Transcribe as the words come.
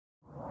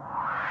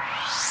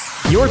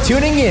You're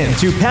tuning in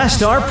to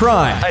Past Our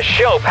Prime, A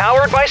show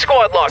powered by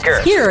Squad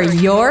Locker. Here are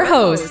your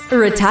hosts,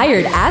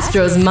 retired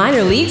Astros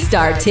minor league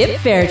star Tip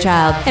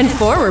Fairchild and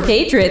former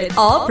Patriots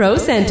All-Pro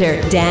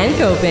center Dan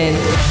Copen.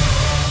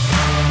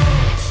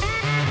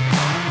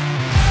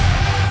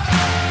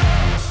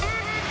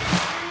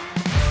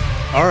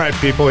 All right,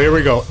 people, here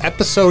we go.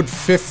 Episode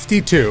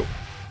 52.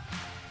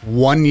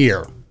 1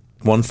 year.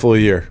 1 full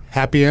year.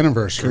 Happy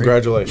anniversary.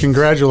 Congratulations.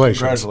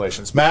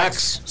 Congratulations.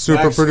 Max,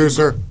 super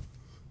producer.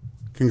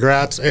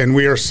 Congrats. And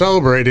we are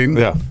celebrating.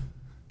 Yeah.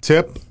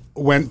 Tip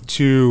went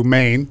to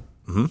Maine.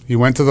 Mm-hmm. He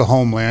went to the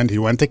homeland. He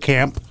went to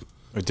camp.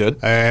 I did.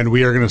 And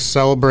we are going to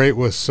celebrate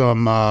with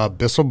some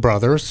Bissell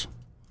Brothers.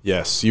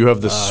 Yes. You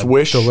have the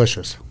Swish.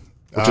 Delicious.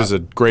 Which is a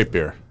great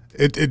beer.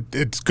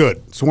 It's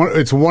good.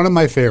 It's one of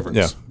my favorites.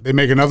 Yeah. They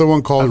make another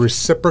one called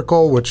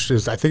Reciprocal, which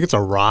is, I think it's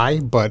a rye,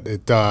 but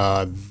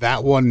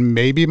that one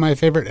may be my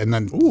favorite. And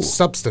then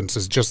Substance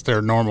is just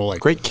their normal,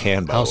 like, great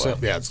can, by the way.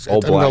 Yeah, all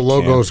black. The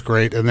logo's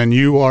great. And then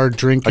you are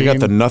drinking. I got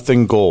the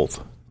Nothing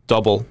Gold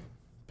double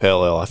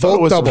pale ale. I thought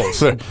it was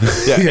doubles. Yeah,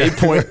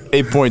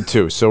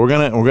 8.2. So we're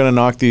gonna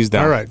knock these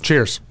down. All right,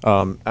 cheers.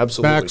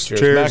 Absolutely. Max,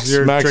 cheers.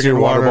 You're Max, drinking your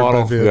water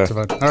bottle. Yeah.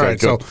 All right,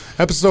 so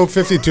episode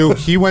 52.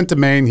 He went to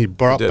Maine. He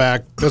brought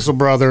back Bissell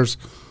Brothers,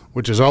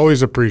 which is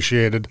always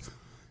appreciated.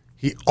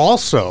 He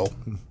also,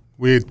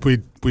 we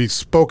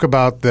spoke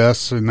about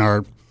this in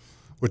our,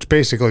 which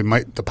basically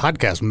the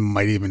podcast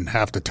might even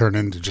have to turn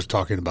into just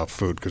talking about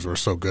food because we're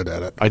so good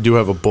at it. I do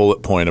have a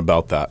bullet point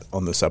about that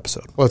on this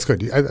episode. Well, it's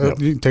good.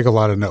 You take a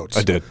lot of notes.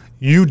 I did.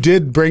 You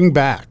did bring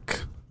back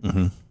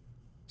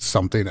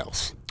something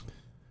else.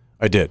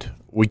 I did.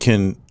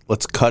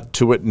 Let's cut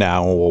to it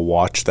now and we'll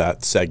watch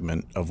that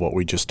segment of what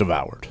we just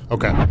devoured.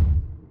 Okay.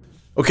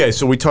 Okay,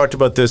 so we talked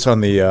about this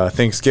on the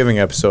Thanksgiving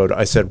episode.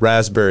 I said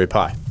raspberry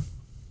pie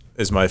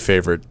is my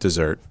favorite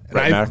dessert.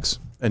 Right, Max?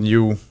 And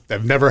you...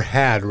 I've never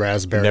had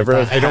raspberry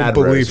pie. I don't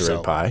believe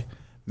so. Pie.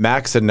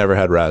 Max had never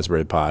had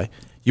raspberry pie.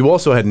 You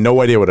also had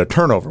no idea what a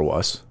turnover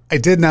was. I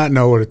did not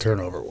know what a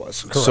turnover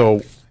was. Correct.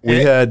 So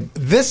we had...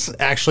 This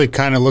actually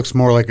kind of looks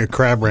more like a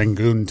crab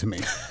rangoon to me.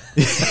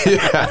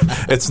 Yeah,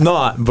 it's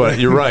not, but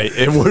you're right.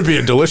 It would be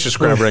a delicious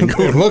crab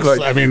rangoon. It looks,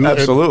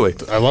 absolutely.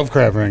 I love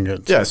crab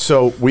rangoons. Yeah,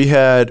 so we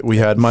had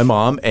my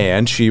mom,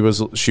 and she was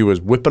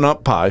whipping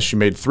up pies. She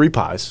made 3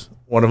 pies.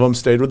 One of them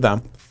stayed with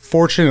them.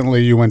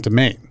 Fortunately, you went to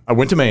Maine. I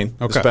went to Maine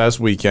this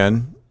past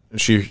weekend.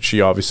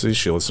 She obviously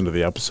listened to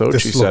the episode.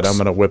 She said, I'm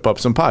going to whip up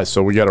some pies.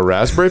 So we got a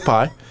raspberry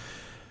pie.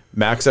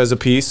 Max has a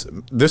piece.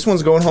 This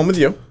one's going home with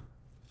you.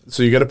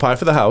 So you get a pie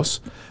for the house.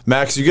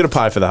 Max, you get a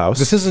pie for the house.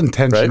 This is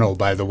intentional, right?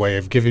 By the way,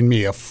 of giving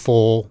me a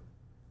full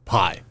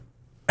pie.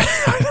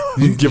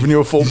 I'm giving you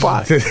a full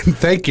pie.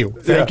 Thank you.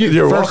 Thank you.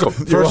 You're welcome.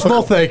 First of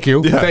all, thank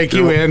you. Yeah, thank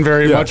you, Ann,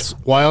 very much.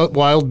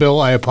 Wild Bill,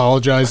 I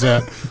apologize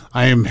that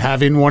I am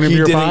having one of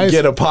your pies. He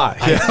didn't get a pie.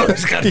 I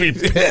was going to be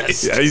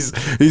pissed. Yeah,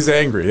 he's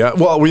angry. Yeah.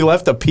 Well, we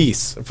left a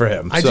piece for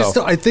him. I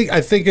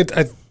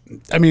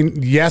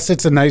mean, yes,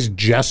 it's a nice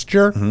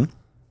gesture. Mm-hmm.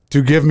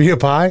 To give me a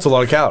pie? It's a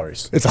lot of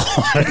calories. It's a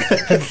lot.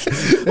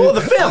 Well,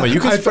 the family. You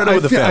can spread it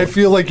with the family. I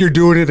feel like you're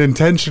doing it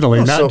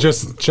intentionally, not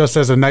just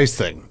as a nice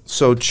thing.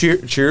 So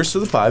cheers to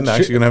the pie.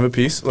 Max, you're going to have a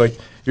piece. Like,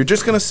 you're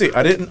just going to see.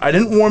 I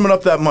didn't warm it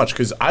up that much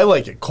because I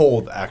like it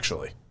cold,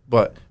 actually.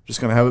 But just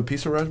going to have a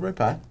piece of raspberry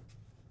pie.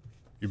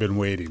 You've been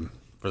waiting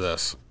for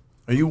this.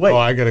 Are you wait? Oh,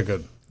 I got a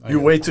good. You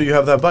wait till you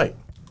have that bite.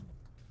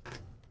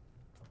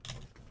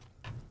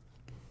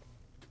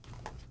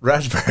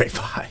 Raspberry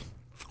pie.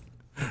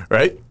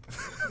 Right?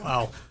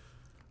 Wow.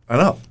 I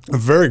know.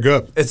 Very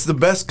good. It's the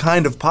best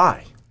kind of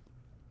pie.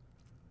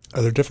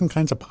 Are there different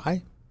kinds of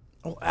pie?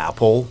 Oh,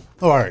 apple.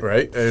 Oh, all right.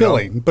 Right?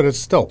 Filling, but it's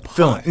still pie.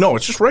 Filling. No,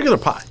 it's just regular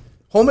pie.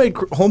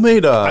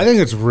 Homemade. I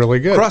think it's really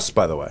good. Crust,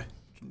 by the way.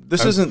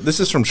 This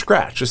is from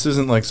scratch. This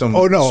isn't like some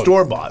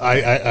store-bought.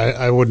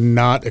 I would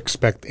not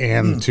expect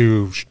Ann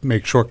to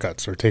make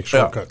shortcuts or take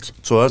shortcuts.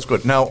 Yeah. So that's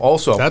good. Now,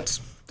 also... That's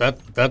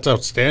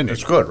outstanding.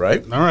 It's good,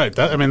 right? All right.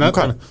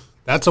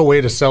 That's a way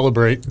to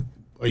celebrate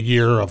a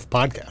year of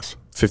podcasts.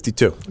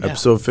 52. Yeah.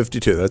 Episode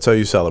 52. That's how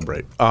you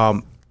celebrate.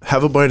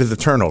 Have a bite of the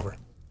turnover.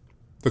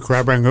 The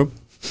crab rangoon?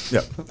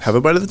 Yeah. Have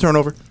a bite of the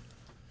turnover.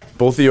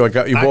 Both of you, I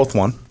got you both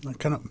one. You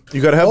got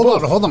to have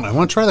both. Hold on. I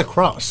want to try the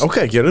crust.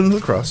 Okay, get into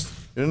the crust.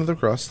 I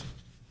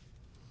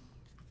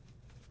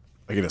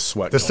get a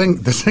sweat. This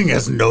thing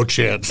has no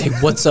chance. Hey,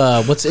 what's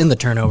in the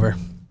turnover?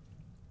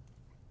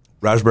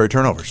 Raspberry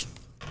turnovers.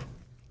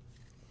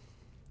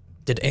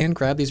 Did Ann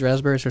grab these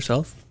raspberries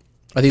herself?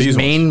 Are these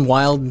Maine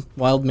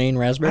wild Maine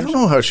raspberries? I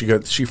don't know how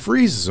she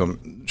freezes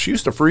them. She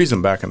used to freeze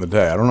them back in the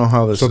day. I don't know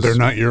how this. So they're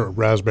not your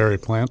raspberry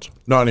plants?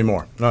 Not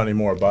anymore.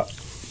 But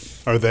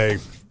are they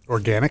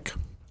organic?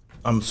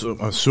 I'm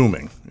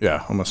assuming.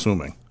 Yeah, I'm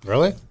assuming.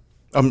 Really?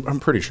 I'm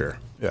pretty sure.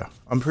 Yeah,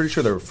 I'm pretty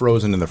sure they're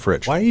frozen in the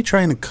fridge. Why are you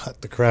trying to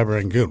cut the crab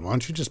rangoon? Why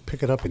don't you just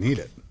pick it up and eat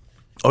it?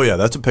 Oh yeah,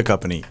 that's a pick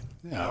up and eat.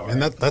 Yeah, and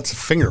that's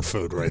finger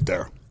food right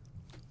there.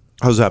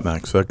 How's that,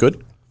 Max? Is that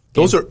good?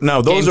 Those are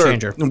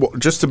changer.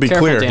 Just to be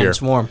Careful, clear Dan, here. it's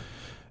warm.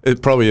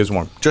 It probably is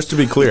warm. Just to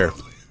be clear,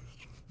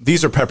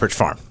 these are Pepperidge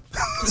Farm.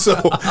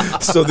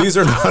 So these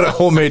are not a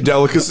homemade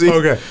delicacy.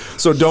 Okay.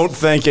 So don't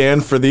thank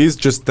Ann for these.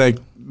 Just thank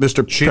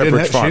Mr.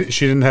 Pepperidge Farm.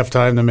 She didn't have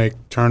time to make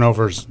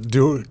turnovers.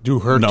 Do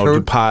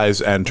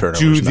pies and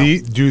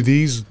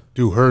turnovers.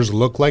 Do hers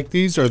look like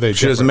these? Or are they?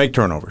 She doesn't make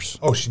turnovers.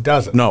 Oh, she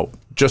doesn't. No,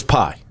 just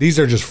pie. These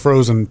are just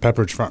frozen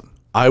Pepperidge Farm.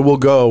 I will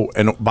go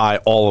and buy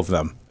all of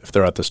them if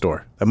they're at the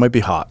store. That might be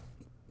hot.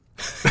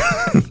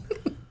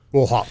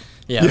 Well, hot.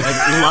 Yeah, like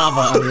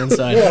lava on the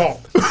inside.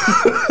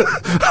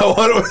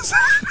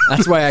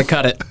 That's why I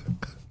cut it.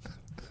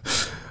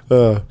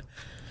 So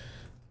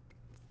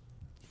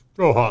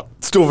hot.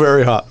 Still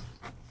very hot.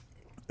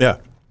 Yeah.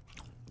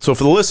 So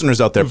for the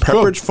listeners out there,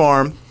 Pepperidge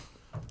Farm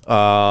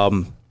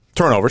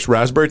turnovers,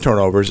 raspberry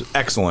turnovers,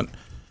 excellent.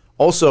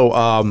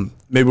 Also,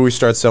 maybe we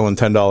start selling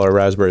 $10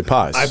 raspberry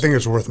pies. I think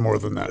it's worth more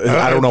than that.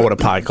 I don't know what a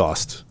pie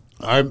costs.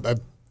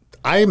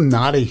 I'm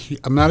not a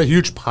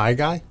huge pie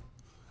guy,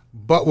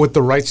 but with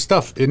the right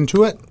stuff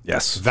into it,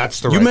 yes, that's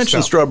the right stuff. You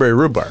mentioned stuff. strawberry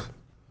rhubarb.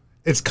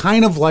 It's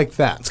kind of like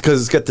that. It's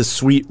because it's got the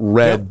sweet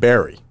red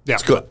berry. Yeah,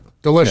 it's good,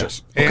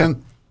 delicious. Yeah. Okay. And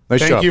nice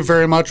thank job. you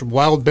very much,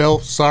 Wild Bill.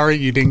 Sorry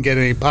you didn't get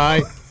any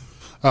pie,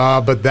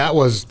 but that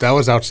was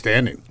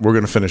outstanding. We're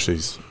gonna finish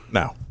these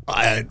now.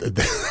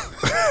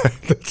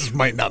 This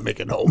might not make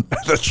it home.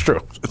 That's true.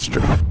 That's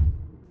true.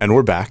 And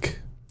we're back.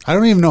 I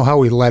don't even know how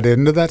we led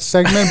into that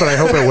segment, but I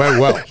hope it went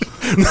well.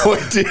 No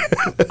idea.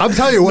 I'm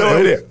telling you what, No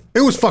idea.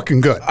 It was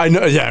fucking good. I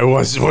know. Yeah, it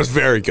was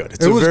very good.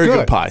 It's It a was very good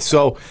good. pie.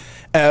 So,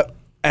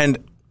 and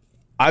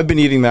I've been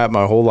eating that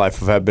my whole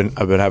life. I've been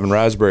having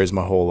raspberries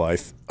my whole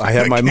life. I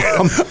had my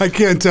mom. I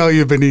can't tell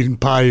you've been eating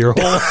pie your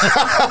whole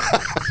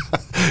life.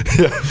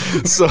 Yeah.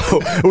 So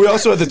we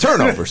also had the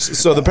turnovers.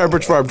 So the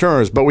Pepperidge Farm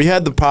turnovers, but we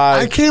had the pie.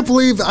 I can't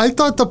believe I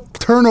thought the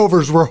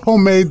turnovers were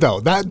homemade though.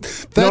 No.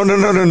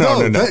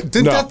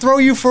 Didn't that throw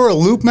you for a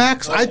loop,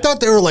 Max? I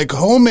thought they were like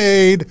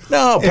homemade.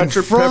 No, and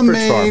Pepperidge from Farm.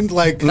 Maine.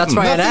 Like That's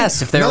why I'd nothing-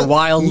 asked if they were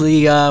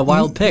no-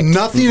 wild picked.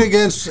 Nothing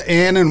against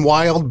Ann and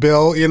Wild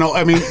Bill. You know,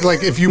 I mean,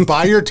 like if you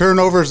buy your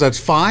turnovers, that's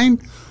fine.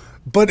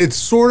 But it's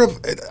sort of,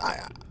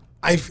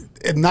 I'm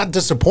not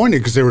disappointed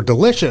because they were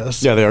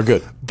delicious. Yeah, they are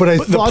good. But I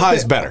the thought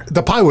pie's better.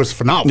 The pie was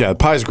phenomenal. Yeah,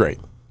 the pie's great.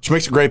 She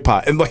makes a great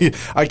pie. And like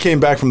I came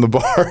back from the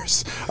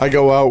bars. I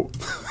go out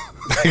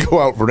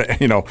for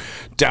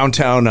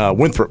downtown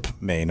Winthrop,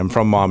 Maine. I'm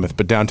from Monmouth,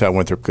 but downtown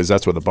Winthrop because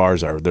that's where the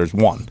bars are. There's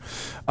one.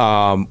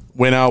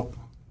 Went out,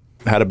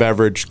 had a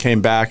beverage,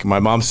 came back. My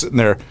mom's sitting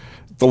there.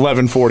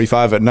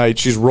 11:45 at night.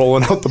 She's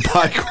rolling out the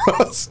pie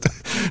crust.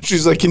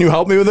 She's like, "Can you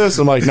help me with this?"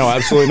 I'm like, "No,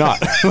 absolutely not.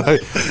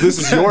 Like, this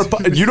is your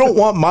pie. You don't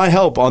want my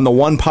help on the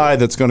one pie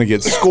that's going to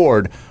get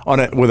scored on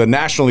it with a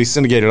nationally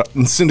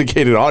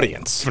syndicated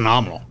audience.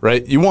 Phenomenal.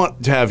 Right? You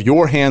want to have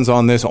your hands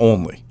on this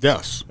only.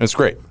 Yes. It's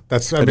great.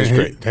 That's, I It mean, is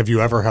great. have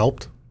you ever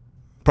helped?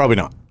 Probably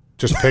not.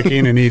 Just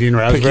picking and eating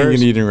raspberries? Picking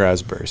and eating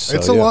raspberries. So,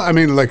 It's a lot. I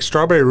mean, like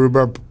strawberry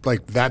rhubarb,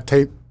 like that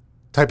type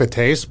of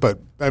taste, but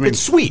I mean, It's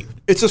sweet.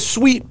 It's a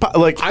sweet pie.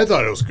 Like I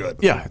thought it was good.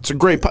 yeah, it's a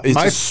great pie.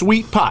 It's a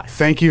sweet pie.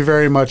 Thank you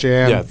very much,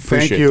 Ann. Yeah, Thank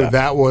appreciate you. that.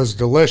 That was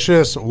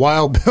delicious.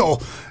 Wild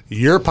Bill,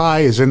 your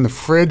pie is in the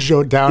fridge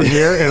down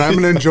here, and I'm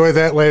going to enjoy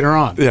that later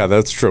on. Yeah,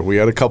 that's true. We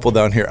got a couple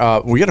down here.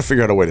 We got to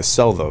figure out a way to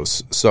sell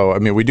those. So, I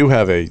mean, we do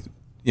have an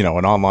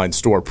online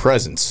store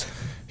presence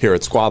here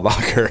at Squad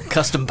Locker.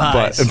 Custom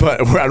pies.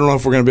 But I don't know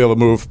if we're going to be able to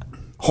move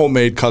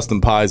homemade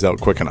custom pies out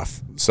quick enough.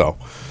 So,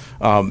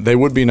 they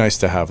would be nice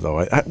to have,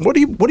 though. What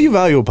do you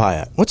value a pie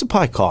at? What's a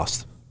pie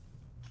cost?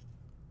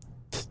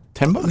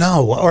 $10?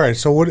 No, all right.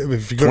 So what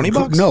if you go to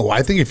 $20? No,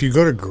 I think if you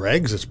go to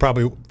Greg's, it's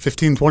probably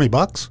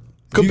 $15-$20.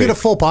 Could you be. get a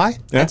full pie?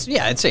 Yeah.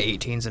 I'd say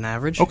 18's an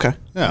average. Okay.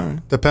 Yeah,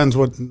 depends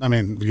what. I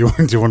mean, do you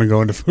want to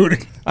go into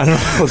food? I don't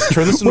know. Let's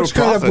turn this into which a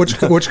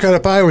profit. which kind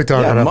of pie are we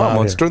talking yeah, about? Mom,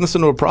 let's here? turn this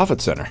into a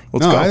profit center.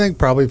 Let's No, go. I think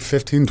probably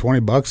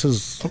 $15-$20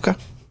 is. Okay.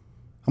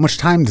 How much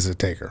time does it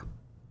take her?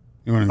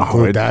 You want to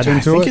include that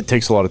into I think it? it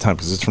takes a lot of time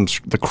because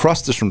the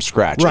crust is from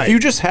scratch. Right. If you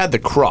just had the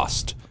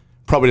crust,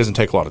 probably doesn't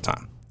take a lot of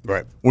time.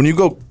 Right. When you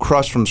go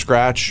crust from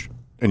scratch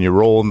and you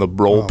roll in the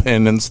roll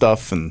pin and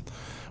stuff and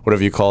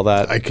whatever you call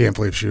that, I can't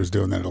believe she was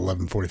doing that at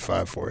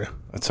 11:45 for you.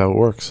 that's how it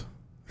works.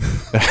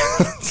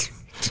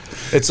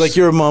 It's like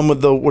your mom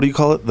with the, what do you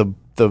call it?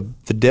 The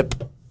dip.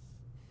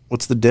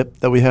 What's the dip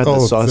that we had? The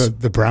sauce.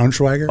 the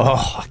Braunschweiger.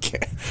 Oh, I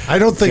can't. I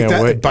don't think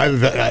Can't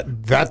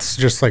wait. that's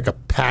just like a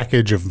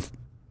package of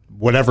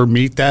whatever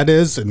meat that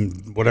is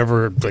and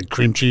whatever like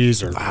cream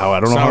cheese or Wow,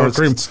 I don't know sour how it's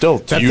cream. still.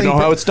 Do That you thing know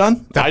how it's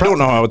done? I don't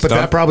know how it's but done.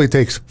 that probably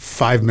takes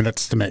 5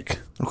 minutes to make.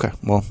 Okay,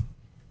 well,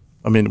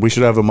 I mean, we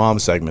should have a mom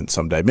segment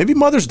someday. Maybe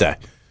Mother's Day.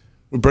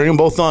 We bring them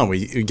both on.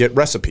 We get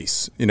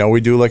recipes.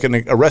 We do like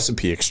a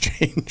recipe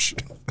exchange.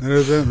 I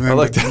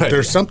like that idea.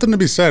 There's something to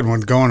be said when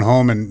going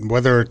home, and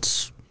whether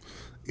it's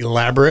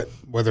elaborate,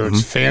 whether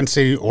it's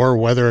fancy, or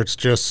whether it's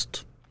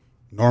just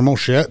normal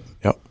shit.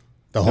 Yep,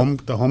 The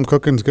home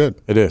cooking's good.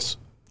 it is.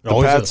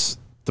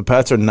 The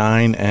Pats are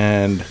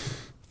 9-3,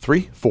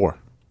 4.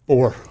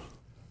 4.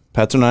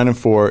 Pats are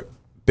 9-4.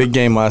 Big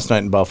game last night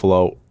in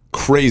Buffalo.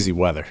 Crazy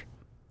weather.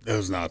 It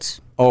was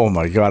nuts. Oh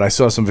my God! I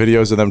saw some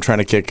videos of them trying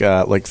to kick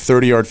like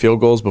 30-yard field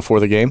goals before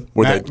the game,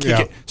 where they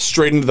kick it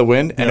straight into the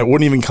wind, and it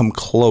wouldn't even come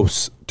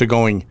close to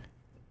going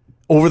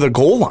over the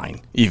goal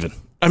line. Even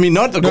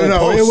not the goal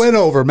post. It went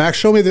over. Max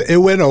showed me that it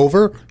went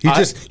over.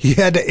 He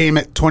had to aim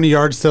it 20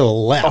 yards to the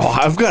left. Oh,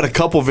 I've got a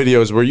couple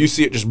videos where you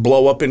see it just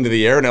blow up into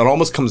the air, and it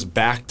almost comes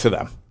back to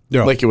them.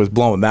 Yeah. Like it was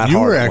blowing that hard. You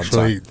were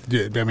actually,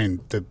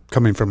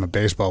 coming from a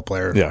baseball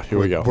player. Yeah, here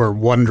we go. We're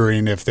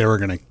wondering if they were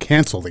going to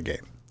cancel the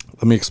game.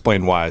 Let me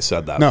explain why I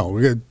said that. No,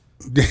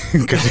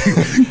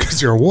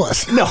 because you're a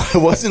wuss. No, I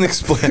wasn't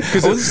explaining.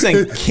 I wasn't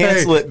saying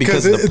cancel it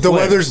because the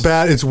weather's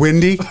bad. It's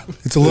windy.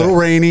 It's a little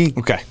rainy.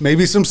 Okay.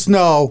 Maybe some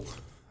snow.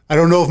 I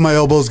don't know if my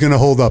elbow's going to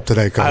hold up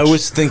today, Coach. I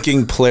was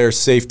thinking player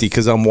safety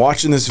because I'm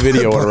watching this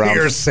video at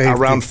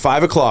around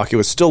 5 o'clock. It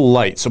was still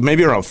light, so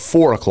maybe around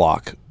 4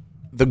 o'clock.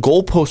 The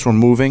goalposts were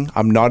moving.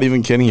 I'm not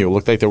even kidding you. It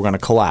looked like they were going to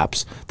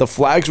collapse. The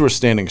flags were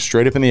standing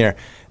straight up in the air.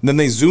 And then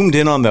they zoomed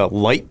in on the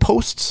light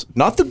posts,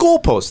 not the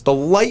goalposts, the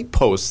light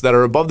posts that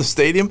are above the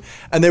stadium.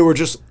 And they were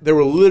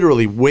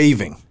literally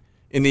waving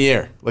in the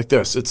air like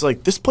this. It's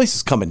like, this place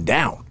is coming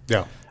down.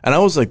 Yeah. And I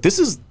was like, this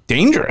is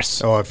dangerous.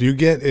 So if you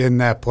get in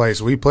that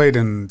place, we played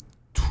in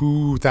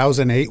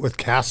 2008 with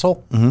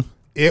Castle. Mm-hmm.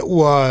 It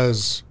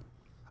was,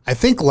 I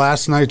think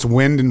last night's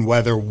wind and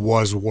weather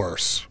was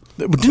worse.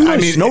 It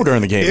didn't snow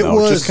during the game,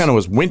 though. It just kind of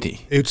was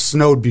windy. It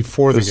snowed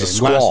before the game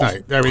last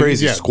night.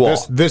 Crazy squall.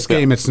 This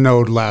game, it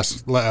snowed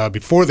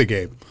before the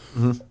game.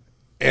 Mm-hmm.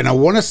 And I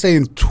want to say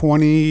in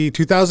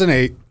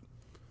 2008,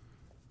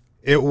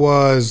 it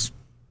was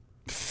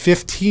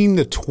 15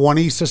 to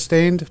 20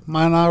 sustained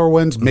mile-an-hour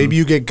winds. Mm-hmm. Maybe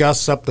you get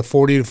gusts up to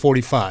 40 to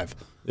 45.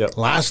 Yep.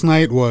 Last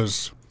night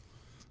was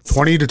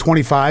 20 to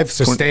 25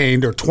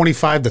 sustained, or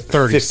 25 to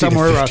 30,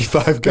 somewhere around.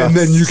 55 gusts. And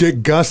then you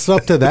get gusts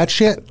up to that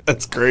shit.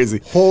 That's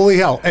crazy. Holy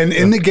hell. And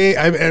in the game,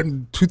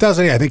 in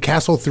 2008, I think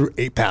Castle threw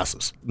 8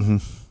 passes. Mm-hmm.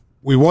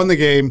 We won the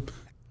game,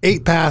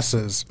 8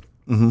 passes.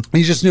 Mm-hmm.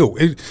 You just knew.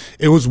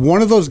 It was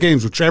one of those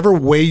games, whichever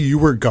way you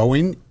were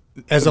going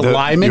as a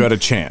lineman. You had a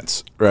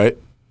chance, right?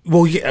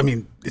 Well, yeah,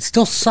 it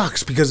still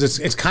sucks because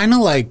it's kind of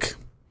like...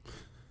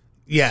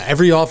 Yeah,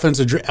 every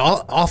offensive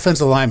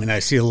lineman, I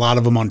see a lot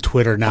of them on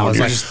Twitter now. It's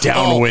like just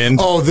downwind.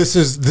 This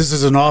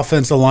is an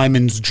offensive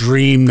lineman's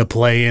dream to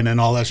play in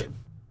and all that shit.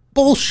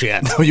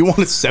 Bullshit. No, you want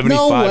it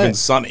 75 and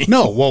sunny.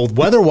 No, well,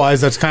 weather-wise,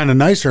 that's kind of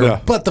nicer.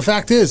 Yeah. But the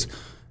fact is,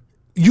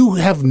 you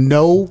have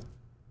you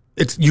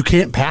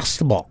can't pass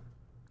the ball.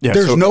 Yeah,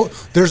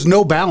 there's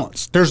no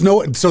balance.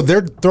 So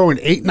they're throwing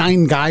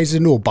 8-9 guys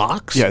into a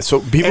box. Yeah, so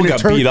people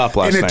got beat up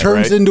last night, and it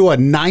turns into a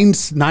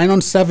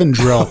 9-on-7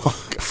 drill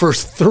for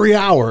 3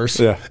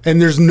 hours. Yeah.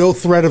 And there's no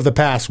threat of the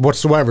pass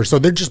whatsoever. So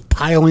they're just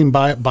piling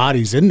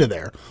bodies into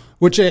there.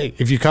 Which, hey,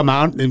 if you come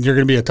out and you're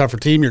going to be a tougher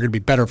team, you're going to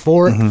be better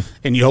for it,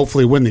 and you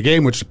hopefully win the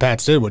game, which the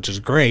Pats did, which is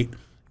great.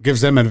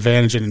 Gives them an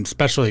advantage, and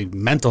especially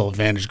mental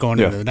advantage going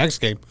into the next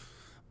game.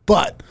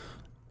 But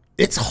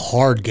it's a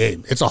hard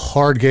game. It's a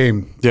hard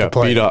game to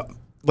play. Beat up.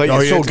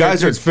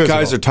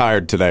 Guys are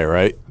tired today,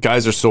 right?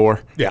 Guys are sore.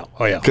 Yeah.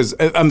 Oh, yeah. Because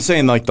I'm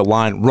saying, like, the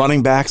line,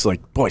 running backs,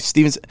 like, boy,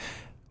 Stevens,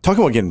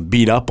 talking about getting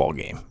beat up all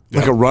game.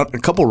 Like a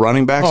couple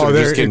running backs are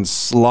just getting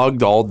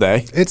slugged all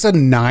day. It's a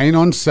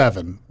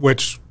 9-on-7,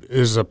 which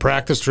is a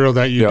practice drill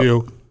that you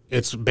do.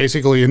 It's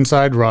basically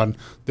inside run.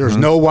 There's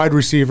no wide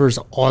receivers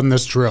on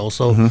this drill,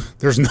 so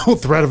there's no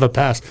threat of a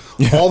pass.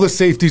 Yeah. All the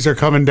safeties are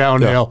coming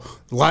downhill.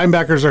 Yeah.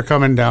 Linebackers are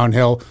coming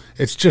downhill.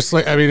 It's just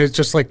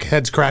like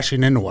heads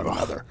crashing into one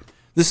another.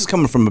 This is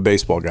coming from a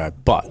baseball guy,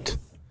 but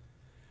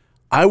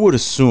I would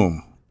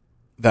assume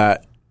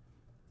that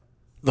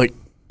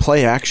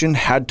play action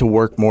had to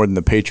work more than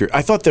the Patriots.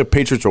 I thought the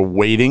Patriots were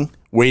waiting,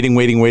 and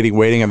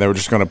they were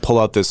just going to pull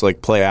out this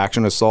play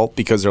action assault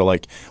because they're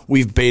like,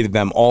 we've baited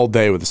them all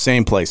day with the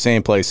same play.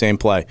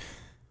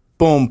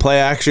 Boom, play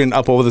action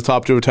up over the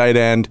top to a tight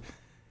end.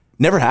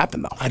 Never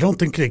happened though. I don't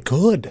think they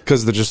could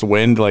because they're just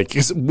wind.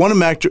 One of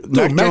Mac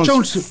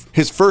Jones,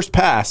 his first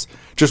pass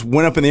just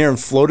went up in the air and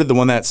floated. The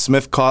one that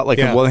Smith caught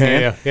in one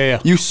hand.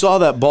 Yeah. You saw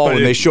that ball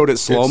when they showed it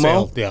slow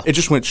mo. It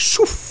just went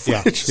shoof.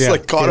 Yeah. It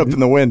just caught up in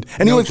the wind,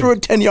 and he only threw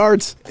it 10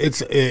 yards.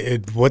 It's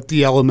what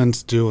the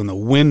elements do in the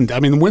wind.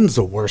 The wind's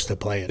the worst to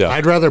play in. Yeah.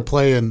 I'd rather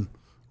play in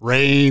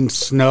rain,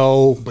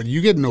 snow, but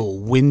you get into a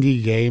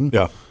windy game.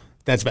 Yeah.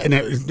 That's bad.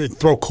 And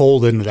throw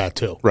cold into that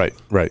too. Right.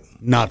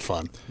 Not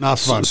fun.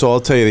 So I'll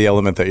tell you the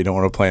element that you don't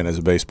want to play in as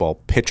a baseball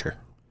pitcher.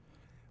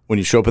 When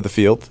you show up at the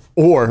field,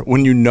 or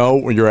when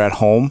you're at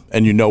home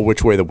and you know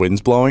which way the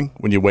wind's blowing,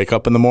 when you wake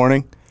up in the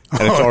morning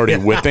and it's already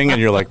whipping and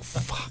you're like,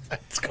 fuck,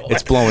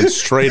 it's blowing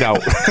straight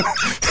out.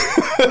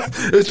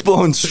 It's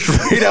blowing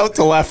straight out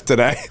to left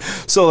today.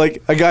 So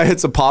a guy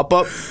hits a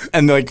pop-up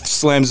and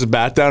slams his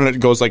bat down and it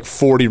goes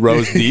 40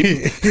 rows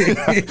deep.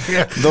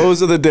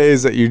 Those are the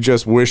days that you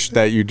just wish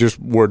that you just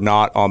were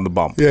not on the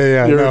bump.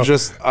 Yeah. You're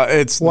just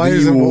it's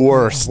the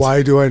worst.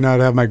 Why do I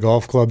not have my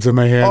golf clubs in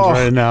my hands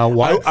right now?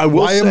 Why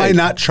am I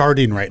not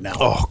charting right now?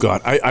 Oh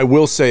God. I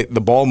will say the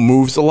ball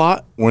moves a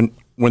lot when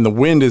the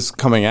wind is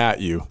coming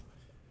at you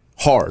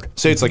hard.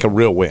 Say it's like a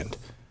real wind.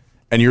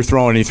 and you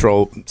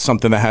throw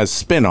something that has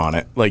spin on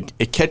it, like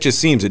it catches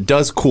seams. It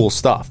does cool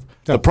stuff.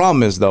 Yeah. The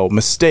problem is, though,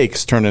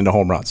 mistakes turn into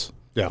home runs.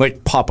 Yeah.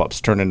 Like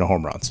pop-ups turn into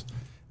home runs.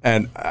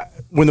 And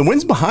when the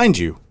wind's behind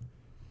you,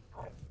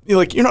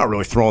 you're not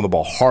really throwing the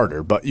ball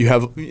harder, but you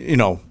have,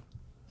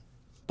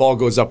 ball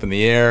goes up in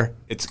the air,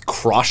 it's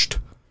crushed.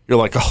 You're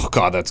like, oh,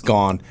 God, that's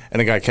gone. And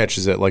the guy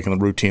catches it like in the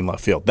routine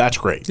left field. That's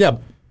great. Yeah.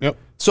 Yep.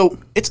 So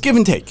it's give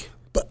and take.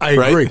 But I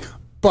agree.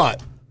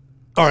 But,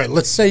 all right,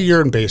 let's say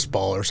you're in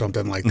baseball or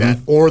something like that,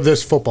 or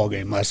this football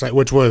game last night,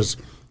 which was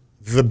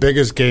the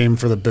biggest game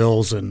for the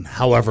Bills in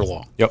however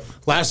long. Yep.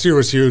 Last year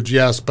was huge,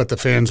 yes, but the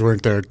fans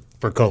weren't there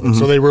for COVID,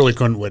 so they really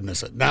couldn't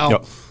witness it.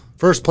 Now,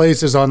 first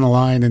place is on the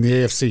line in the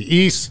AFC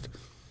East.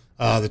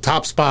 The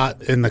top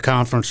spot in the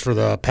conference for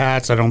the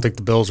Pats. I don't think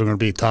the Bills are going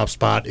to be top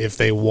spot if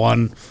they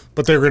won,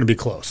 but they're going to be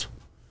close.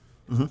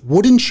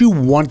 Wouldn't you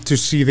want to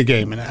see the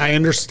game? And I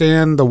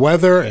understand the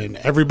weather and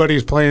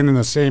everybody's playing in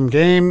the same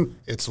game.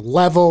 It's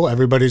level.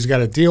 Everybody's got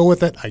to deal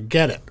with it. I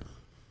get it.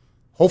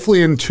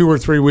 Hopefully in 2 or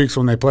 3 weeks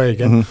when they play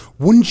again,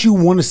 wouldn't you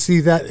want to see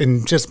that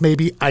in just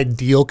maybe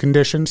ideal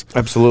conditions?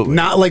 Absolutely.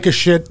 Not like a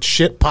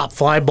shit pop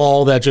fly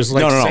ball that just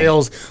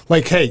sails.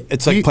 Like, hey.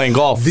 It's like playing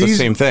golf. It's the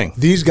same thing.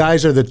 These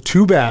guys are the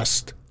two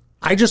best.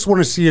 I just want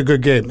to see a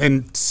good game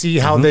and see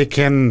how they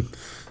can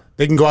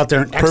go out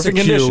there and execute. Perfect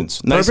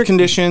conditions. Nice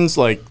conditions.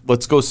 Like,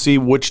 let's go see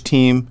which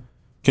team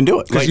can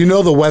do it. Because the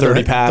weather.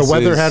 The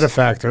weather had a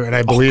factor, and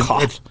I believe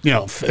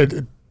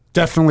it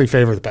definitely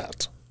favored the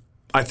Pats.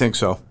 I think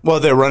so. Well,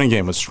 their running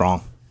game was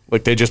strong.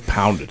 Like, they just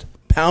pounded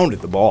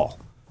the ball.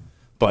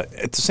 But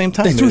at the same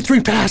time, they threw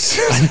 3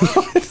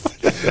 passes.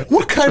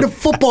 What kind of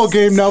football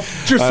game now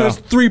just has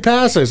 3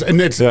 passes? And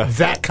it's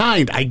that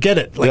kind. I get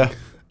it.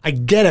 I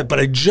get it. But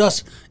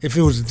if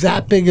it was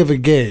that big of a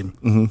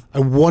game, I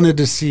wanted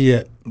to see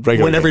it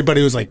when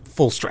everybody was like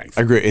full strength.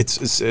 I agree.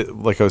 It's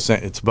like I was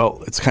saying, it's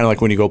kind of like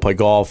when you go play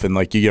golf and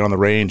like you get on the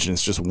range and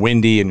it's just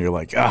windy and you're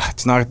like,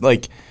 it's not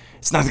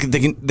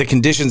the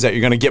conditions that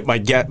you're going to get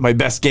my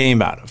best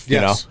game out of.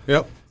 Yes. You know?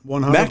 Yep.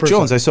 100%. Mac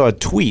Jones, I saw a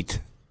tweet.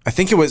 I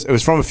think it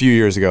was from a few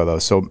years ago though,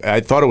 so I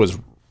thought it was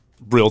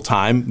real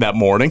time that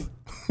morning.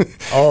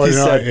 Oh, he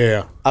said,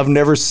 yeah. I've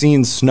never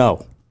seen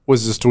snow.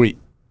 Was his tweet?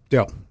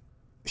 Yeah.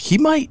 He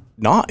might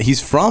not.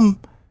 He's from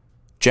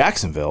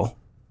Jacksonville,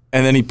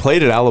 and then he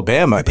played at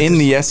Alabama in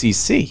the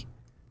SEC.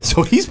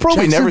 So he's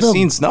probably never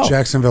seen snow.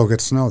 Jacksonville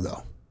gets snow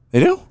though. They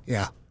do?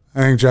 Yeah.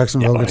 I think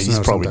Jacksonville gets snow.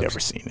 He's probably sometimes. never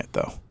seen it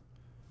though.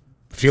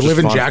 If you live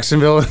in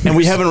Jacksonville, and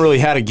we haven't really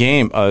had a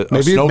game,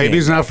 maybe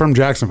he's not from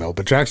Jacksonville,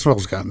 but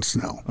Jacksonville's gotten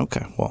snow.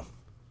 Okay, well,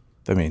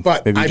 I mean,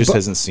 maybe he just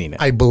hasn't seen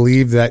it. I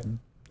believe that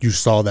you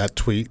saw that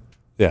tweet.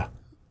 Yeah,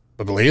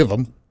 I believe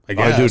him. I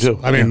guess. I do too.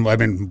 I mean,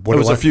 what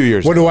was a few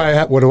years ago.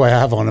 What do I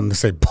have on him to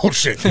say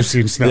bullshit? You've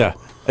seen snow. Yeah,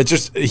 it's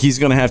just he's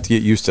going to have to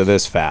get used to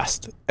this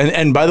fast.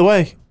 And by the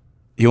way,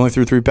 he only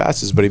threw 3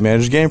 passes, but he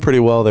managed the game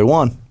pretty well. They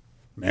won.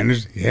 He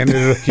handed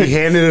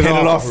it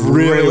off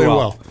really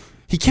well.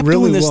 He kept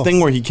doing this thing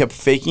where he kept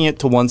faking it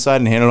to one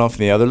side and handing it off to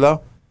the other,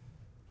 though.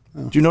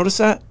 Oh. Did you notice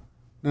that?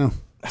 No.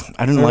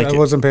 I didn't like it. I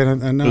wasn't paying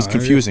attention. No, it was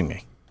confusing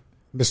me.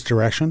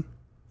 Misdirection?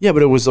 Yeah,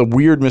 but it was a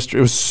weird mystery.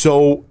 It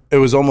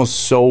was almost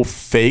so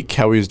fake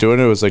how he was doing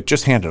it. It was like,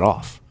 just hand it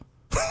off.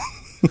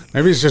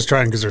 Maybe he's just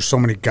trying because there's so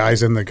many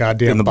guys in the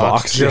goddamn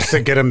box just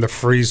to get him to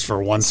freeze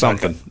for one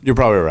second. You're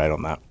probably right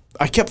on that.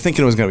 I kept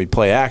thinking it was going to be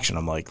play action.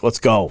 I'm like, let's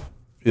go.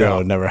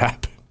 It never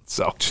happened.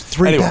 So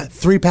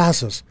 3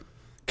 passes.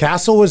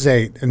 Castle was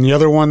 8, and the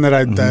other one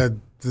that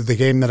the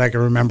game that I can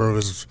remember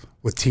was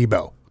with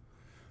Tebow.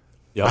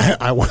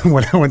 Yeah,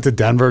 when I went to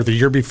Denver the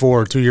year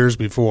before, 2 years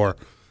before,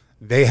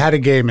 they had a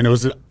game, and it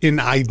was in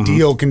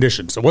ideal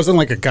conditions. It wasn't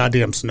like a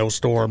goddamn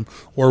snowstorm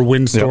or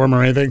windstorm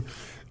or anything.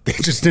 They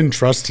just didn't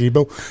trust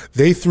Tebow.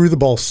 They threw the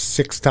ball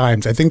 6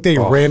 times. I think they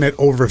ran it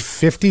over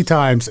 50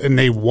 times, and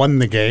they won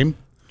the game.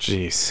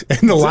 Jeez.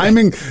 And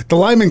the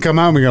linemen come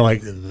out and go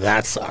like,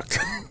 that sucked.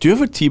 Do you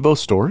have a Tebow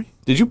story?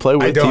 Did you play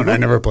with Tebow? I don't. I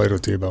never played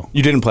with Tebow.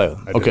 You didn't play with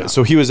him? Okay,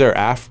 so he was there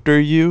after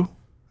you?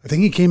 I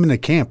think he came into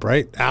camp,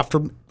 right?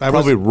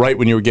 Probably right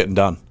when you were getting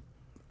done.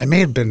 I may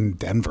have been in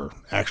Denver,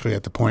 actually,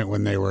 at the point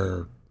when they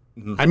were...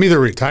 I'm either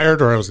retired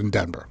or I was in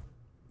Denver.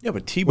 Yeah,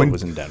 but Tebow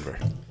was in Denver.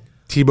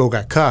 Tebow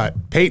got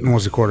cut. Peyton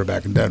was the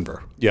quarterback in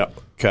Denver. Yeah,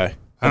 okay.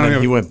 And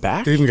then he went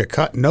back? Didn't even get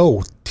cut.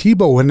 No,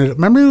 Tebow,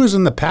 remember he was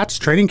in the Pats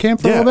training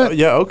camp for a little bit?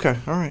 Yeah, okay,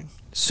 all right.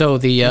 So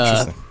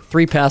the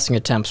 3 passing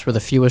attempts were the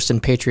fewest in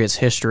Patriots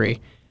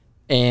history,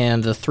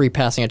 and the 3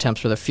 passing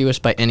attempts were the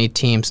fewest by any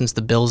team since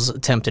the Bills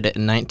attempted it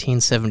in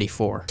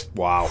 1974.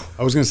 Wow.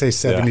 I was going to say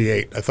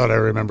 78. Yeah. I thought I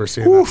remember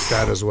seeing that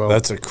stat as well.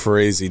 That's a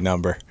crazy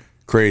number.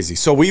 Crazy.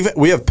 So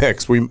we have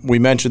picks. We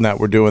mentioned that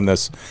we're doing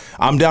this.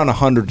 I'm down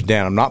 100 to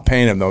Dan. I'm not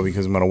paying him, though,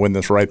 because I'm going to win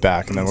this right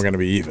back, and then we're going to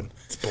be even.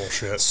 It's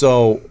bullshit.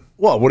 So,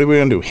 what are we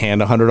going to do?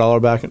 Hand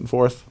 $100 back and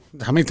forth?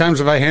 How many times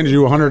have I handed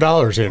you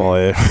 $100 here? Oh,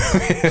 yeah.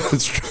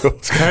 That's true.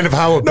 It's kind of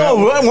how it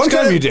one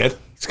time you did.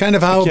 It's kind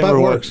of how it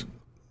works.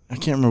 I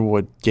can't remember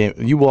what game.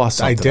 You lost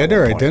something. I did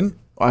or I didn't?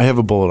 I have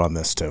a bullet on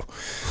this too.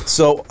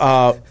 So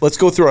let's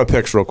go through our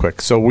picks real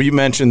quick. So we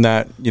mentioned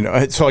that,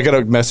 so I got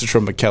a message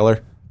from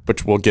McKellar,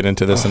 which we'll get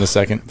into this in a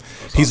second.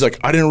 He's like,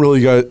 I didn't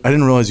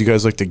realize you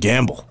guys like to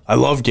gamble. I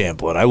love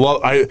gambling.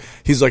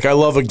 He's like, I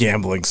love a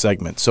gambling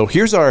segment. So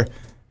here's our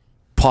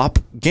pop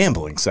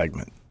gambling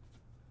segment.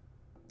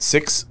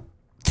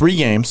 3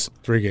 games.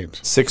 3 games.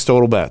 6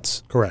 total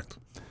bets. Correct.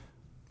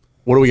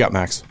 What do we got,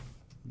 Max?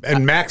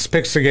 And Max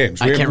picks the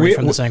games. I can't read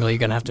from this angle. You're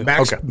going to have to.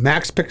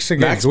 Max picks the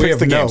games. Max picks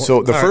the game.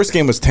 So the first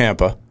game was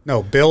Tampa.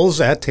 No,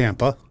 Bills at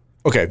Tampa.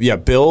 Okay, yeah,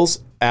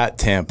 Bills at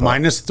Tampa.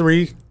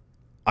 -3.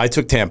 I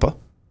took Tampa.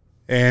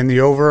 And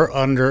the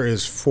over-under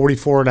is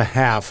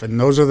 44.5. And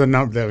those are the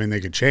numbers. I mean,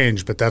 they could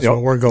change, but that's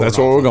what we're going That's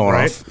what we're going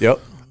right? off.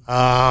 Yep.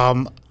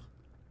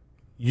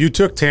 You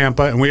took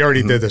Tampa, and we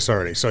already did this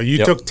already. So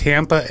you took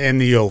Tampa and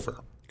the over.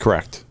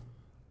 Correct.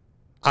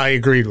 I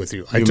agreed with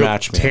you. I took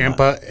matched me on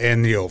Tampa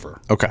and the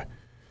over. Okay.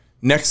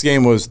 Next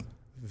game was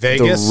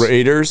Vegas the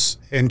Raiders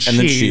and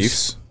the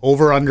Chiefs.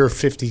 Over under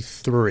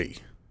 53.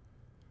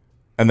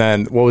 And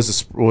then what was the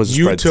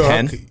spread? took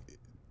 10?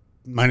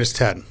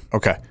 -10.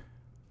 Okay.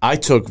 I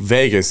took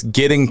Vegas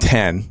getting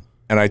 10,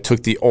 and I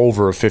took the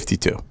over of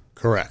 52.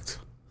 Correct.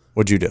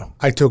 What'd you do?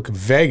 I took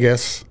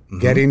Vegas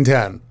getting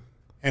 10,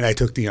 and I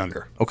took the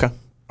under. Okay.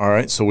 All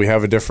right. So we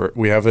have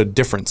a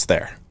difference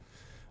there.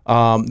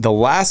 The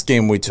last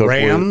game we took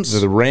Rams.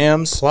 was the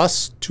Rams.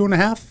 Plus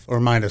 2.5 or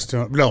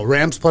 -2? No,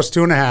 Rams plus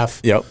 2.5.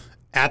 Yep.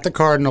 At the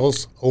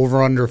Cardinals,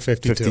 over under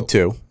 52.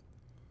 52.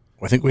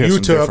 I think we have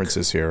some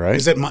differences here, right?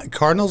 Is it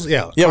Cardinals?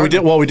 Yeah. Yeah, we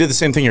did. Well, we did the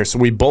same thing here. So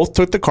we both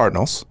took the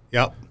Cardinals.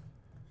 Yep.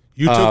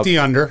 You took the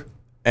under.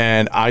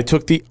 And I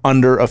took the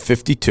under of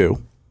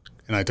 52.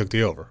 And I took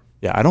the over.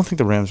 Yeah, I don't think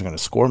the Rams are going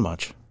to score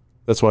much.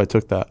 That's why I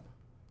took that.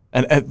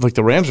 And like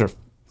the Rams are,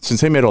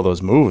 since they made all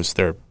those moves,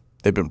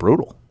 they've been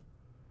brutal.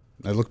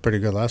 They looked pretty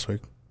good last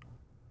week.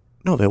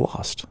 No, they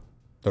lost.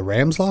 The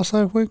Rams lost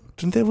last week?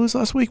 Didn't they lose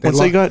last week? Once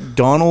they got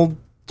Donald,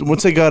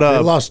 once they got they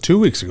lost 2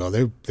 weeks ago.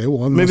 They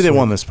won. Maybe this they week.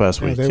 won this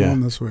past week. They won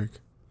this week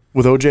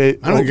with OBJ.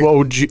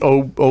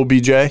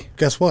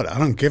 Guess what? I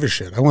don't give a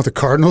shit. I want the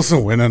Cardinals to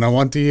win, and I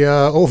want the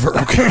over.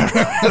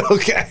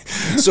 Okay.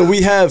 So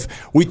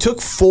we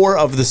took 4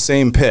 of the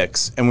same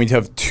picks, and we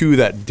have 2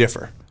 that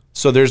differ.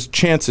 So there's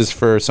chances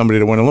for somebody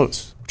to win and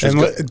lose. Which is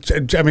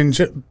good. I mean,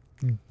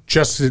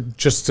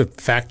 just to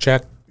fact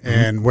check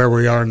and where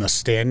we are in the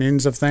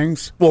standings of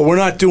things. Well, we're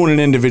not doing an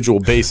individual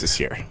basis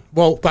here.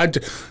 Well,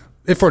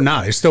 if we're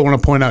not, I still want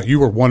to point out you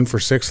were 1 for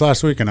 6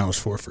 last week, and I was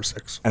 4 for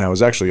 6. And I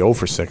was actually 0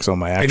 for 6 on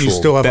my actual. And you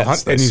still have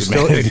bets Isn't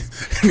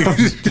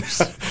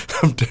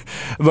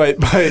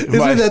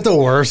that the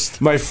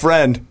worst? My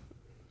friend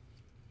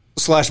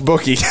 /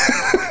 bookie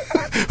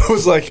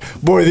was like,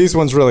 "Boy, these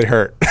ones really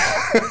hurt."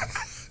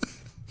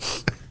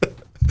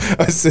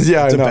 I said,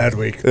 "Yeah, it's I know. a bad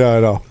week. Yeah, I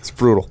know. It's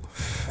brutal."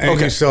 And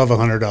you still have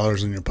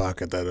 $100 in your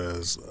pocket that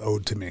is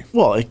owed to me.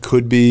 Well, it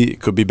could be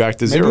back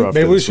to zero.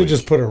 Maybe we should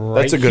just put it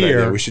right. That's a good here.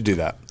 idea. We should do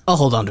that. I'll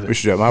hold on to it. We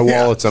should do it. My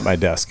wallet's at my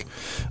desk.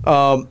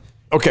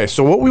 Okay,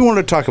 so what we want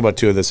to talk about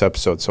too of this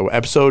episode. So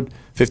episode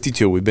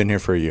 52. We've been here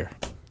for a year.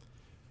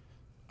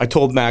 I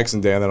told Max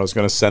and Dan that I was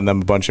going to send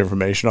them a bunch of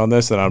information on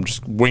this, and I'm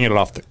just winging it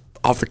off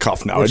the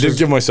cuff now. I did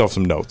give myself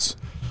some notes.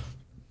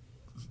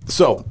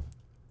 So,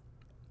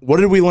 what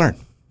did we learn?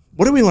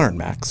 What did we learn,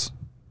 Max?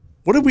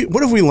 What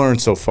have we learned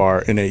so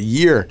far in a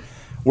year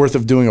worth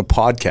of doing a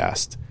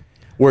podcast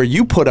where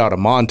you put out a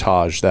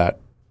montage that,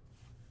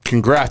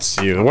 congrats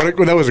to you.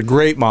 That was a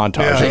great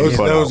montage.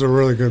 Yeah, that was a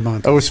really good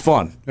montage. It was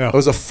fun. Yeah. It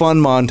was a fun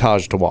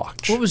montage to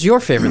watch. What was your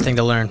favorite thing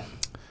to learn?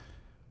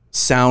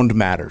 Sound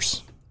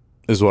matters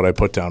is what I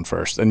put down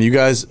first. And you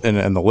guys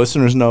and the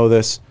listeners know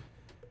this.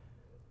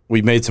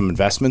 We made some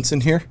investments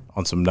in here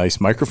on some nice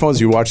microphones.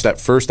 You watched that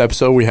first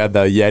episode. We had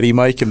the Yeti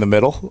mic in the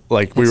middle.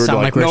 Like we were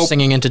sound like we're nope.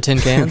 singing into tin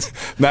cans.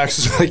 Max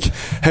is like,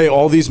 "Hey,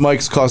 all these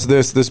mics cost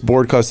this. This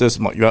board costs this."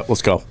 I'm like, "Yeah,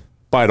 let's go.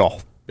 Buy it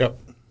all." Yep.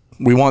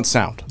 We want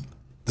sound.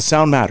 The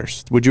sound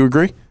matters. Would you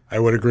agree? I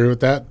would agree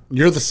with that.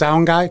 You're the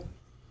sound guy.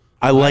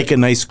 I like a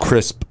nice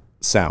crisp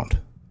sound.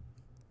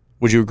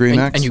 Would you agree,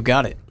 Max? And you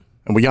got it.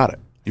 And we got it.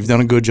 You've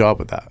done a good job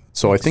with that.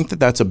 So I think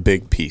that's a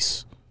big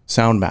piece.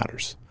 Sound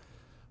matters.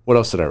 What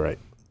else did I write?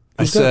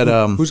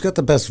 Who's got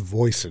the best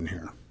voice in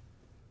here?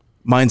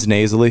 Mine's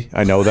nasally.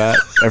 I know that.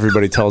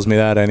 Everybody tells me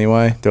that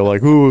anyway. They're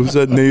like, "Ooh, is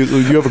that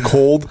nasally? You have a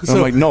cold?" And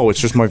I'm like, "No, it's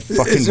just my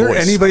fucking voice." Is there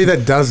anybody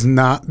that does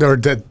not or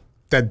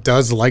that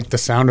does like the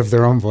sound of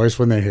their own voice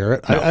when they hear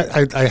it? No.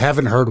 I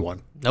haven't heard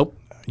one. Nope.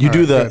 You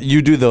do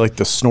the like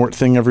the snort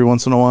thing every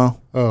once in a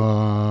while.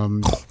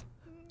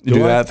 You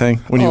do that thing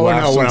when you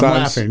laugh sometimes. When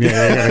I'm laughing.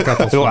 Yeah, I got a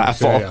couple. You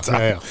laugh all the time.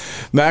 Yeah.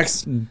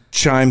 Max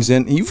chimes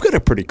in. You've got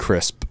a pretty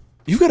crisp.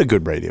 You've got a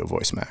good radio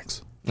voice,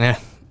 Max. Yeah.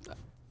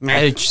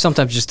 I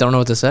sometimes just don't know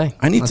what to say.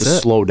 I need to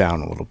slow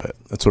down a little bit.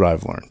 That's what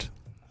I've learned.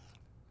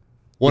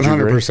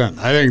 100%.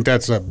 I think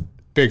that's the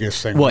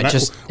biggest thing. What,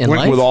 just in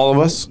life? With all of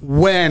us?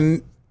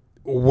 When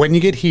you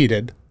get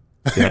heated,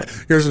 Yeah.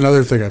 Here's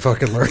another thing I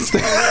fucking learned.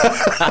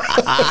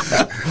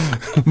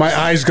 My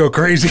eyes go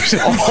crazy.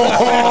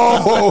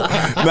 Oh,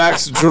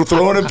 Max,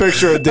 throwing a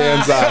picture of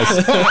Dan's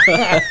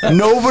eyes.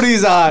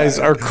 Nobody's eyes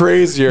are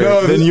crazier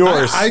than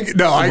yours. I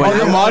on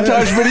the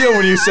montage video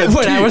when you said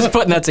When I was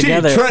putting that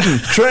together.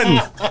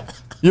 Trenton,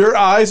 your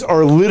eyes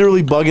are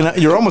literally bugging out.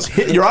 Your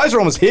eyes are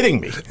almost hitting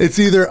me. It's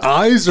either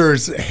eyes or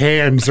it's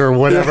hands or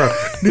whatever.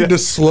 You need to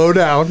slow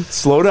down.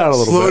 Slow down a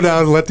little bit. Slow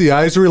down. Let the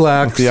eyes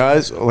relax. The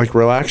eyes, like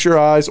relax your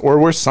eyes, or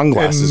wear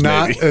sunglasses,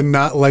 maybe. And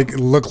not like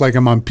look like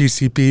I'm on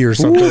PCP or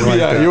something like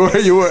that.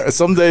 You were.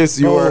 Some days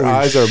your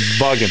eyes are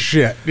bugging.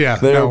 Shit. Yeah.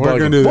 They're we're bugging.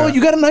 gonna do that. Well,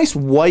 you got a nice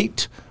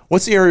white.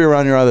 What's the area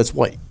around your eye that's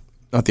white?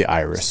 Not the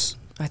iris.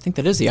 I think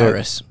that is the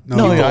iris.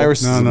 No, the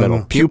iris is the middle.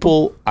 No.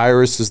 Pupil,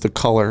 iris is the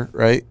color,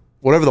 right?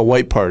 Whatever the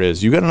white part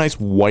is, you got a nice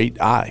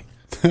white eye.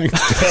 It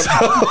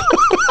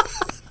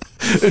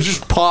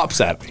just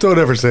pops at me. Don't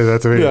ever say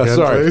that to me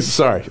again,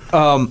 sorry.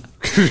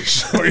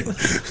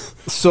 please.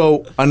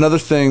 So another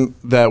thing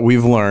that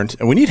we've learned,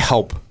 and we need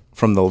help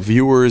from the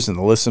viewers and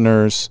the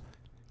listeners,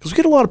 because we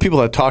get a lot of people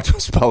that talk to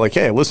us about like,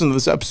 hey, listen to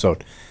this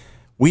episode.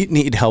 We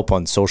need help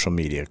on social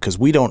media because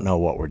we don't know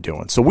what we're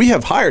doing. So we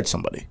have hired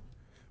somebody,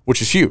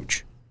 which is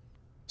huge.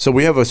 So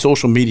we have a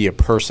social media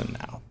person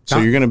now. So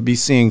you're going to be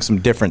seeing some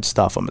different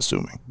stuff, I'm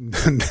assuming.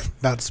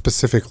 Not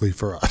specifically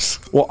for us.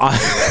 Well,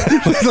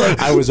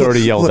 I was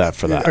already yelled at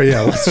for that. Oh,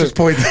 yeah, let's just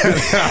point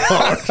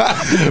that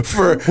out.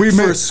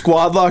 for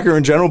Squad Locker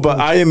in general, but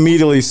I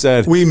immediately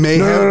said,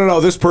 No,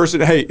 this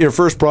person, hey, your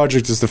first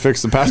project is to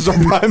fix the Past Our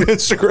Prime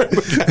Instagram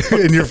account.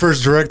 And your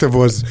first directive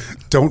was,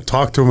 don't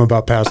talk to him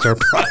about Past Our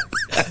Prime.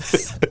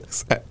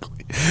 Exactly.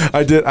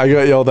 I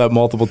got yelled at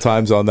multiple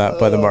times on that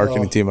by the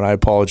marketing team, and I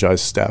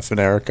apologize, Steph and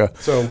Erica.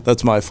 So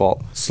that's my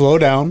fault. Slow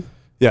down.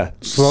 Yeah.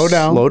 Slow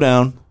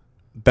down.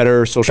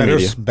 Better social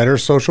media. Better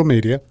social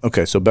media.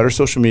 Okay, so better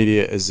social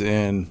media is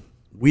in.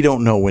 We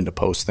don't know when to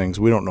post things.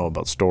 We don't know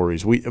about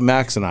stories.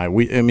 Max and I.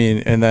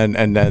 And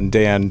then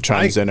Dan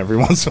chimes in every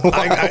once in a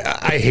while.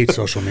 I hate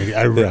social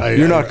media.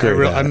 You're not great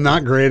at it. I'm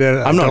not great at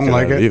it. I don't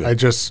like it.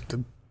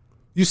 Either.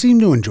 You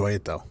seem to enjoy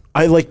it though.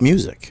 I like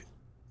music.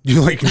 You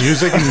like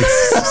music?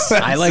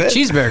 I like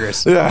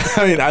cheeseburgers. Yeah,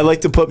 I like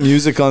to put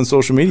music on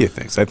social media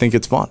things. I think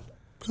it's fun.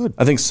 Good.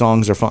 I think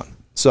songs are fun.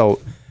 So,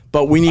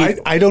 but we need.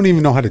 I don't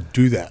even know how to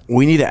do that.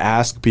 We need to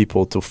ask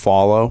people to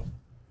follow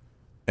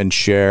and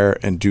share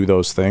and do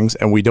those things,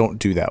 and we don't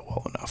do that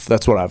well enough.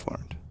 That's what I've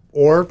learned.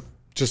 Or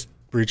just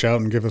reach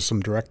out and give us some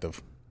directive.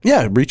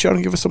 Yeah, reach out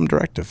and give us some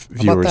directive,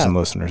 viewers and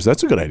listeners.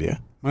 That's a good idea.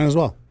 Might as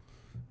well.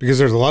 Because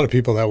there's a lot of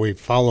people that we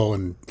follow,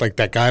 and like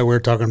that guy we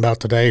were talking about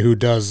today who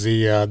does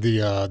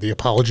the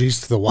apologies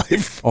to the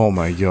wife. Oh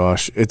my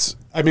gosh,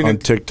 on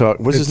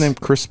TikTok. What's his name?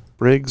 Chris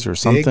Briggs or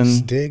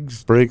something?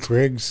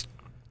 Briggs.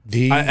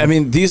 I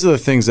mean, these are the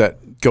things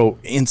that go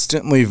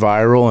instantly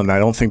viral, and I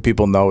don't think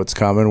people know it's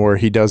coming. Where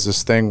he does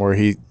this thing where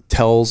he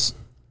tells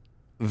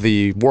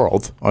the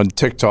world on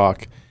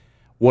TikTok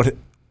what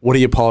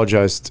he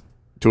apologized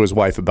to his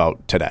wife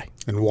about today.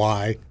 And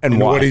why. And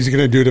why. What he's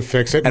going to do to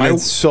fix it. And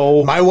it's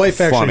so my wife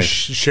funny. actually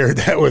shared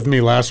that with me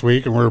last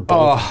week, and we were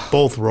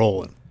both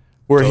rolling.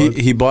 Where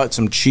he bought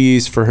some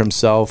cheese for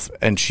himself,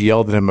 and she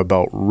yelled at him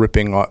about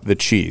ripping off the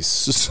cheese.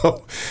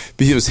 So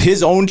it was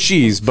his own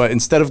cheese, but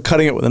instead of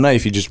cutting it with a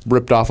knife, he just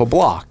ripped off a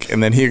block,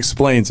 and then he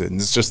explains it, and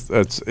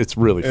it's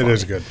really funny. It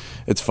is good.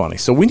 It's funny.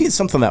 So we need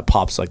something that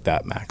pops like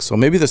that, Max. So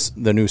maybe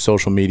the new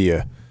social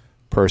media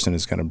person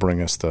is going to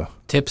bring us the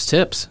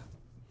tips.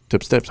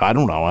 I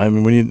don't know. I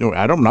mean,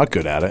 I'm not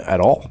good at it at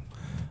all.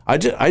 I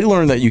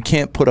learned that you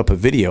can't put up a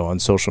video on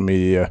social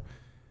media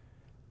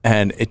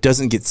and it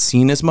doesn't get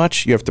seen as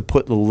much. You have to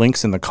put the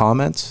links in the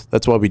comments.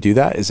 That's why we do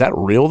that. Is that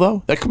real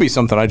though? That could be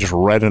something I just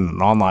read in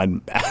an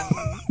online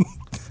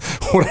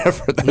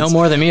whatever. Know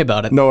more than me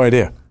about it. No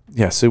idea.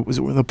 Yes, it was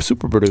the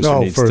super producer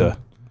needs to.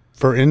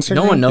 For Instagram?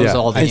 No one knows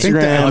all the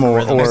Instagram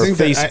or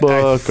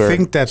Facebook. I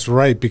think that's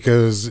right,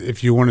 because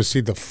if you want to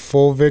see the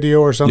full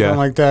video or something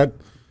like that,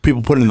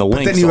 people put in the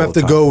links. Then you have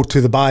to go to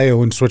the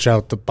bio and switch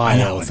out the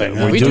bio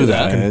thing. We do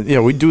that.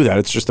 Yeah, we do that.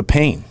 It's just a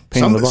pain.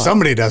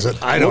 Somebody does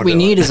it. I don't. What we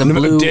need is a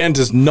blue. Dan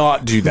does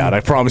not do that. I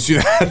promise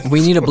you that.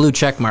 We need a blue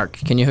check mark.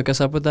 Can you hook us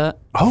up with that?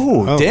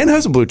 Oh, Dan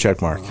has a blue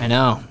check mark. I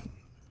know.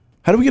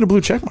 How do we get a blue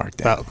check mark,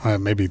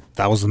 Dan? Maybe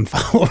 1,000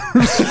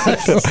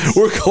 followers.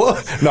 We're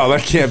close. No,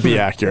 that can't be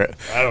accurate.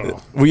 I don't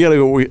know. We gotta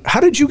go.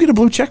 How did you get a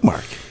blue check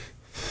mark?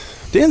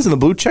 Dan's in the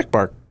blue check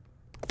mark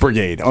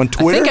brigade on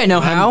Twitter. I think I know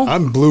how.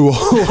 I'm blue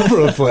all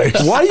over the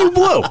place. Why are you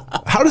blue?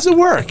 How does it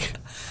work?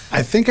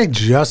 I think I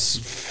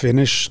just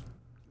finished.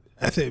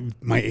 I think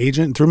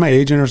through my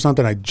agent or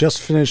something. I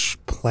just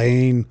finished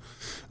playing,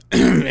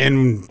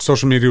 and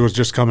social media was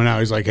just coming out.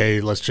 He's like, "Hey,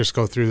 let's just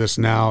go through this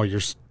now. You're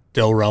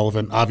still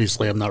relevant.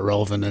 Obviously, I'm not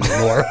relevant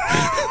anymore."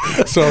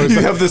 So you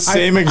have the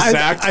same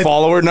exact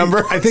follower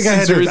number. I think I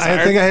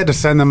had to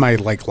send them my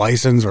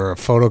license or a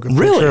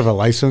picture of a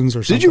license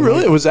or something. Did you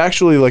really? It was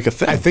actually like a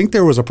thing. I think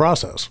there was a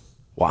process.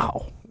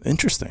 Wow,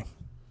 interesting.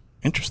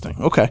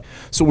 Okay,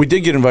 so we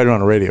did get invited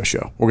on a radio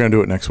show. We're going to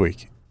do it next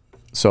week.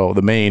 So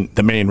the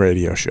main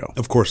radio show.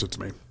 Of course, it's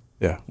me.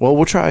 Yeah. Well,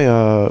 we'll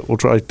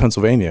try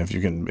Pennsylvania if you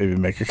can maybe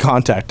make a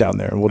contact down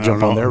there, and we'll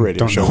jump on their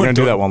radio show. We're gonna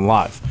do that one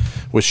live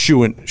with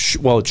Shu and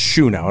well, it's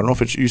Shu now. I don't know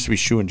if it used to be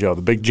Shu and Joe,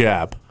 the Big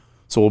Jab.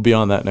 So we'll be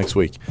on that next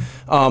week.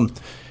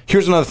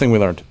 Here's another thing we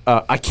learned.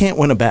 I can't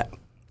win a bet.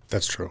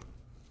 That's true.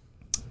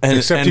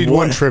 Except you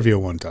won trivia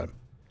one time.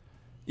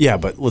 Yeah,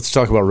 but let's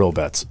talk about real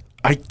bets.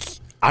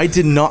 I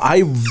did not.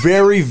 I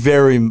very,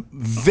 very,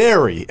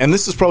 very, and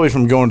this is probably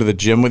from going to the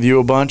gym with you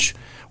a bunch,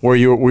 where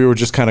we were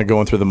just kind of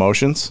going through the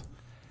motions.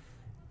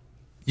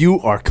 You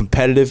are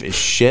competitive as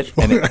shit,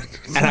 and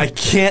I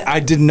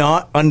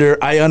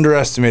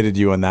underestimated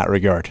you in that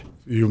regard.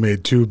 You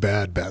made 2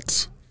 bad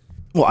bets.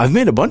 Well, I've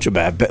made a bunch of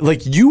bad bets.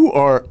 Like, you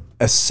are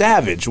a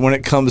savage when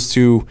it comes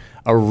to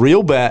a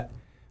real bet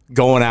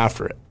going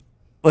after it.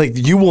 Like,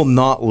 you will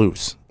not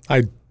lose.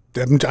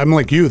 I'm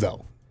like you,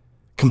 though.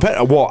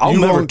 Well, I'll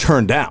never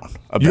turn down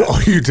a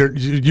bet. You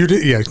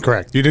did. Yeah,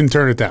 correct. You didn't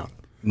turn it down.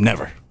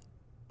 Never.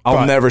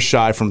 I'll never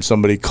shy from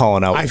somebody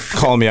calling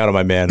me out of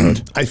my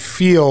manhood. I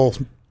feel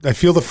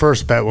the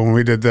first bet when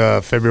we did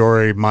the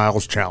February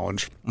Miles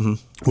Challenge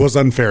was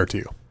unfair to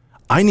you.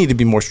 I need to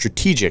be more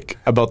strategic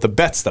about the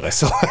bets that I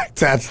select.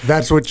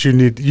 That's what you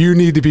need. You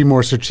need to be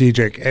more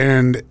strategic.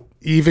 And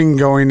even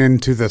going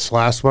into this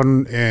last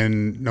one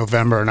in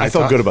November, and I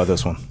felt good about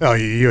this one. Oh,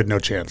 you had no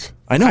chance.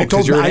 I know.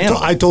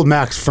 I told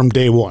Max from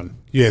day one.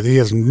 Yeah, he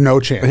has no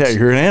chance. Yeah,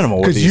 you're an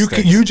animal. Because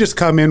you just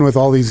come in with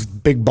all these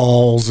big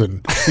balls,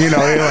 and you're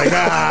like,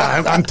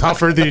 I'm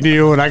tougher than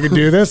you, and I can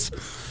do this.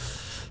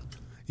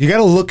 You got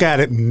to look at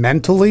it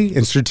mentally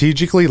and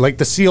strategically, like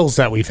the SEALs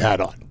that we've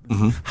had on.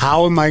 Mm-hmm.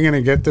 How am I going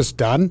to get this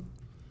done?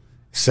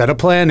 Set a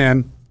plan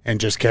in and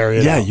just carry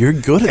it out. Yeah, you're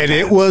good at that. And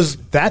it was,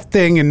 that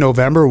thing in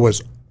November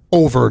was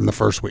over in the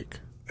first week.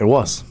 It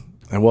was.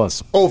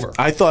 Over.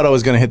 I thought I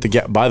was going to hit the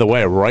gap. By the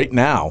way, right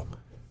now,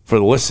 for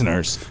the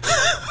listeners,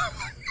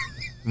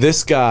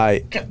 this guy,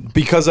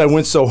 because I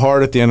went so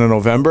hard at the end of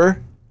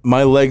November,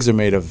 my legs are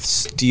made of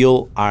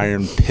steel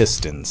iron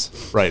pistons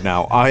right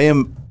now. I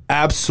am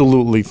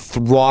absolutely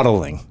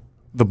throttling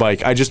the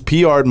bike. I just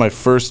PR'd I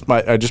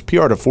just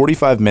PR'd a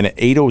 45-minute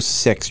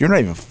 8:06. You're not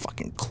even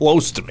fucking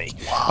close to me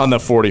on the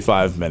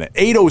 45-minute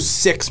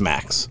 8:06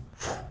 max.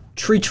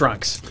 Tree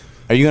trunks.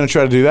 Are you going to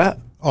try to do that?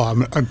 Oh,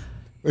 I'm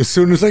as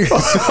soon as I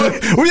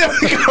get. We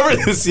haven't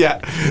covered this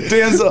yet.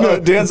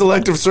 Dan's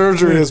elective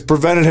surgery has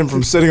prevented him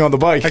from sitting on the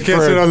bike. I can't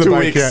for sit on the 2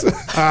 bike weeks. yet.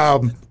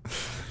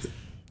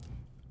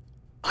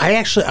 I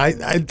actually,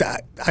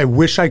 I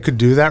wish I could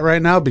do that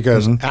right now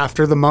because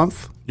after the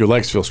month, your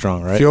legs feel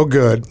strong, right? Feel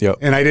good. Yep.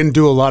 And I didn't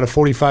do a lot of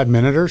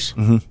 45-minuters.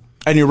 Mm-hmm.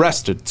 And you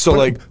rested. So,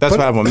 that's what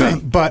happened with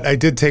me. But I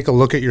did take a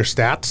look at your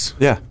stats.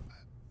 Yeah.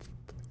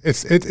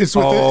 It's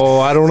within,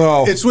 I don't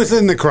know. It's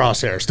within the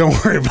crosshairs. Don't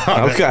worry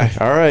about it. Okay.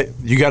 All right.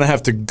 You're going to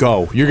have to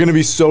go. You're going to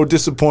be so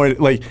disappointed.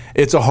 Like,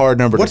 it's a hard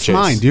number to chase.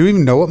 What's mine? Do you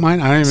even know what mine?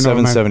 I don't even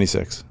know.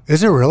 776.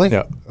 Is it really?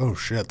 Yeah. Oh,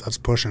 shit. That's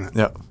pushing it.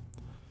 Yeah.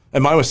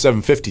 And mine was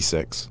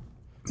 756.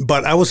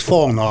 But I was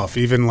falling off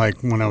even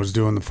like when I was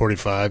doing the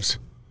 45s.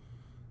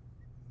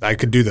 I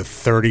could do the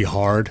 30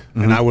 hard,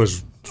 and I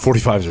was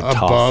 45s are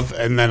above, tough.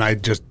 and then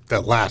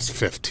the last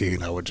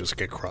 15, I would just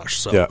get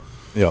crushed. So.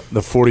 Yeah. The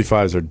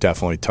 45s are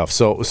definitely tough.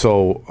 So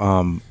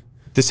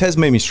this has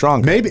made me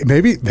stronger. Maybe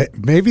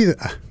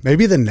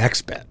the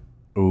next bet.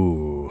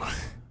 Ooh.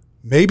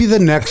 Maybe the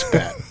next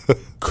bet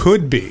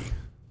could be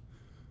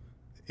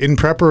in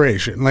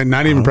preparation, like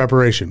not even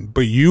preparation,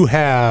 but you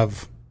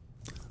have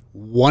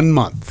 1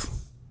 month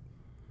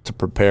to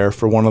prepare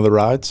for one of the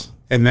rides.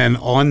 And then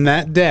on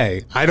that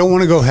day, I don't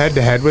want to go head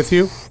to head with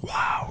you.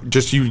 Wow.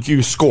 Just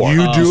you score.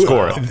 You do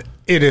score it.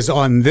 It is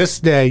on this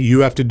day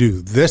you have to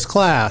do this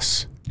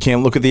class.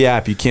 Can't look at the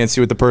app. You can't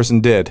see what the person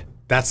did.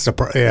 That's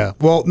the yeah.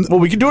 Well,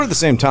 we could do it at the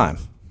same time.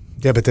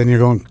 Yeah, but then you're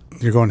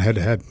going head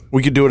to head.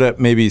 We could do it at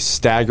maybe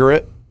stagger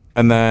it,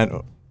 and then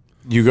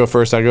you go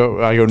first. I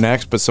go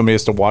next, but somebody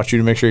has to watch you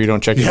to make sure you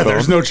don't check your phone. Yeah,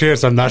 there's no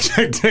chance I'm not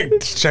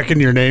checking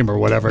your name or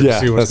whatever. Yeah, to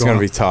see what's that's going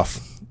to be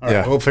tough. All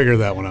right, we'll figure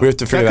that one out. We have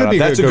to figure that out.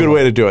 That's a good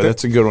way to do it.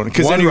 That's a good one.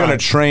 Because then you're going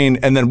to train,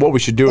 and then what we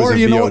should do is a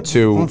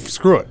VO2. Well,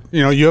 screw it.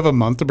 You have a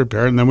month to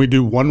prepare, and then we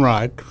do one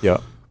ride. Yeah.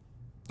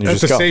 At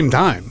the same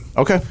time.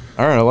 Okay.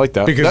 All right. I like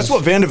that. Because that's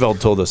what Vandeveld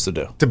told us to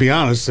do. To be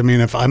honest, I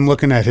mean, if I'm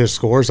looking at his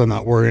scores, I'm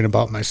not worrying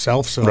about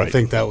myself. So I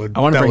think that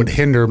would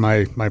hinder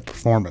my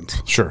performance.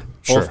 Sure.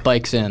 Both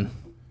bikes in.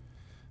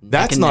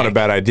 That's not a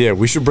bad idea.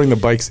 We should bring the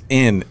bikes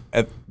in.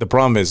 The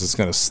problem is it's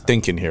going to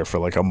stink in here for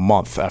like a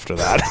month after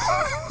that.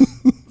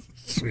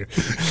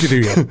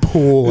 Getting a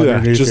pool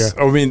underneath you.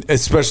 I mean,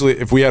 especially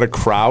if we had a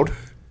crowd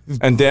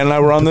and Dan and I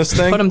were on this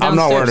thing, I'm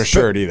not wearing a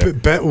shirt either.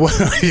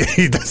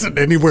 He doesn't.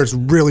 And he wears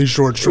really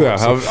short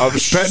shorts. Yeah,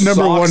 bet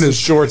number one is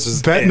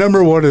shorts.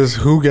 Number one is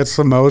who gets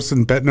the most,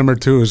 and bet number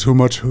two is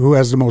who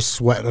has the most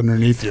sweat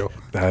underneath you.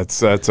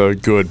 That's a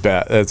good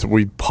bet.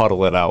 We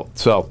puddle it out.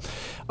 So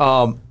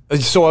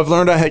I've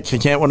learned I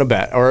can't win a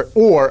bet,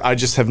 or I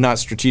just have not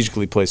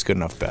strategically placed good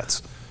enough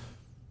bets.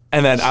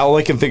 And then all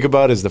I can think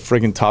about is the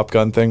friggin' Top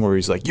Gun thing where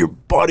he's like, your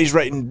body's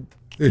right in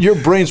Your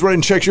brain's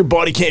writing checks your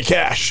body can't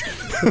cash.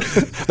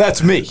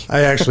 That's me.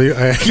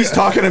 He's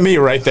talking to me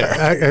right there.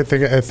 I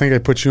think I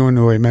put you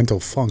into a mental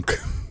funk.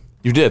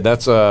 You did.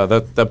 That's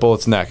that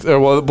bullet's next.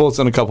 Well, the bullet's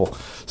in a couple.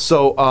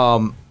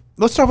 So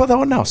let's talk about that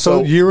one now.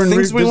 So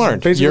things we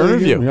learned. Year in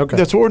review. Okay.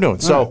 That's what we're doing.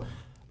 So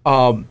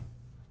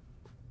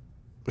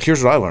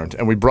here's what I learned,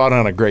 and we brought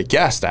on a great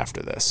guest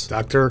after this.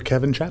 Dr.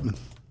 Kevin Chapman.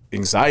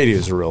 Anxiety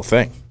is a real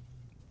thing.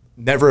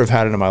 Never have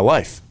had it in my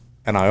life,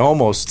 and I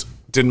almost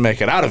didn't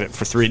make it out of it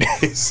for 3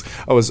 days.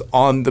 I was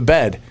on the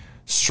bed,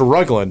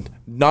 struggling,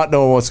 not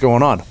knowing what's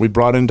going on. We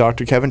brought in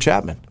Dr. Kevin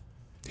Chapman.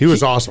 He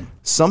was awesome.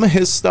 Some of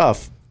his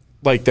stuff,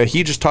 like that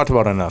he just talked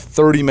about in a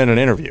 30-minute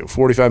interview,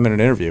 45-minute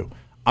interview,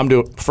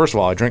 first of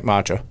all, I drink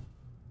matcha.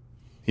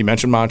 He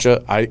mentioned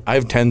matcha. I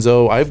have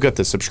Tenzo. I've got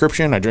the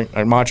subscription. I drink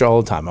matcha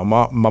all the time. I'm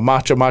a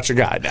matcha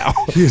guy now.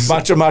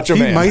 matcha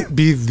man. He might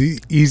be the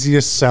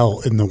easiest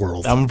sell in the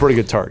world. I'm a pretty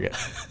good target.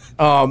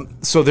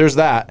 So there's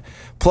that.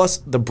 Plus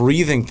the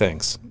breathing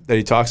things that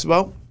he talks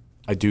about.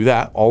 I do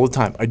that all the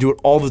time. I do it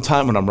all the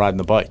time when I'm riding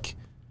the bike.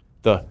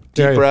 The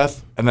deep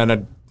breath and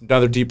then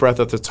another deep breath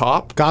at the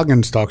top.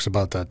 Goggins talks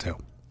about that too.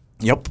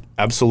 Yep,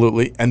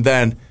 absolutely. And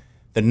then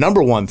the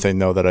number one thing,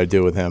 though, that I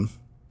do with him.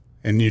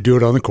 And you do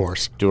it on the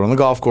course. Do it on the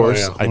golf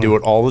course. Oh, yeah. I do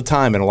it all the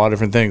time in a lot of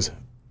different things.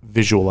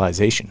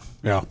 Visualization.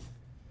 Yeah.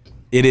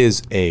 It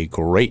is a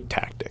great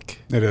tactic.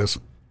 It is.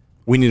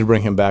 We need to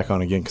bring him back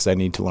on again because I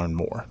need to learn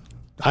more.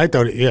 I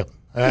thought,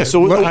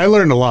 I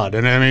learned a lot.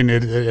 And I mean,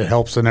 it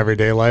helps in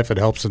everyday life. It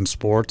helps in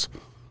sports.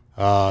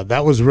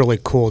 That was really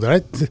cool.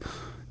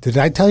 Did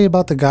I tell you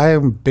about the guy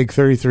in Big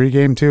 33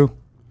 game too?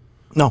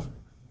 No.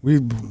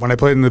 When I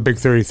played in the Big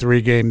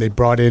 33 game, they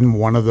brought in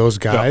one of those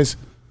guys.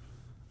 Yeah.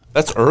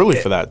 That's early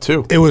for that,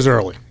 too. It was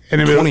early. And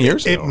 20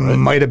 years ago, right? It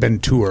might have been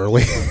too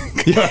early.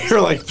 Yeah,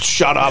 you're like,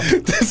 shut up. You're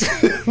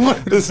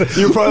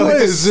probably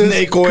like a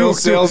snake oil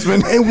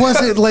salesman. It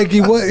wasn't like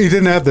he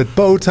didn't have the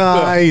bow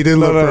tie. He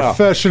didn't look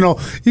professional.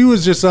 He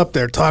was just up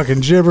there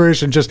talking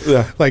gibberish and just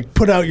like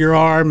put out your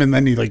arm and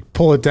then he like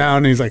pull it down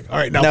and he's like, all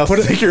right, now put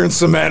it you're in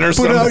cement or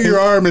something. Put out your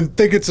arm and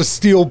think it's a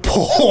steel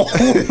pole.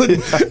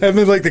 And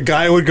then like the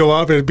guy would go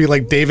up and it'd be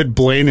like David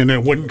Blaine and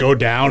it wouldn't go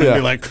down and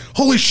be like,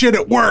 holy shit,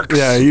 it works.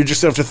 Yeah, you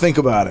just have to think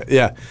about it.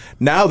 Yeah.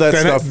 Now that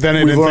stuff. Then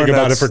I didn't think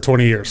about it for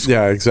 20 years.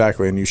 Yeah,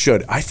 exactly. And you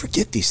should. I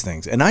forget these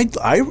things. And I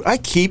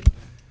keep,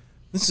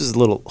 this is a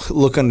little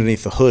look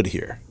underneath the hood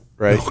here,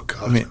 right? Oh,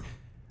 God. I mean,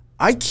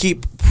 I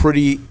keep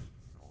pretty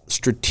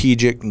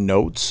strategic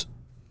notes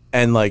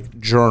and like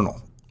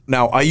journal.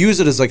 Now, I use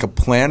it as like a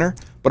planner,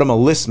 but I'm a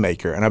list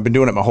maker and I've been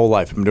doing it my whole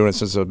life. I've been doing it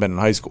since I've been in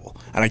high school.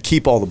 And I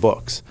keep all the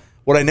books.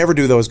 What I never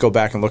do, though, is go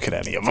back and look at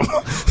any of them.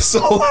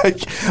 So,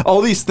 like,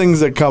 all these things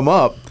that come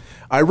up,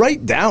 I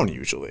write down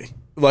usually.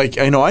 Like,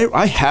 I know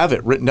I have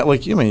it written down.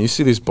 Like, you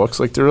see these books,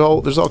 like there's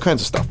all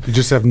kinds of stuff. You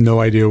just have no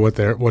idea what's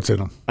in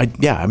them. I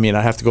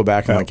have to go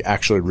back and like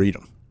actually read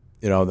them.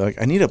 You know, like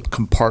I need a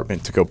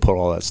compartment to go put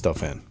all that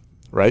stuff in.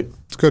 Right?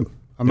 It's good.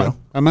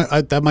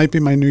 That might be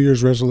my New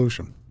Year's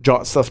resolution.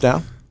 Jot stuff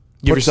down.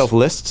 Give yourself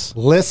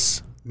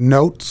lists,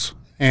 notes,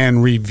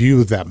 and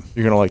review them.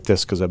 You're gonna like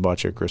this because I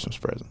bought you a Christmas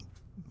present.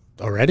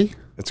 Already?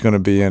 It's gonna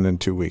be in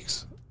 2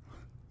 weeks.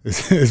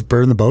 Is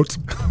burn the boats?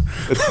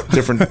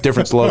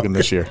 Different slogan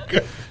this year.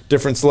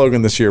 Different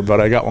slogan this year,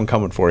 but I got one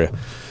coming for you.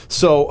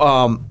 So,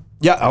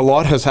 a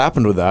lot has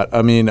happened with that.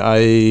 I mean,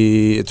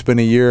 it's been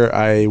a year.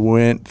 I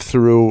went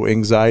through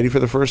anxiety for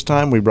the first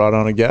time. We brought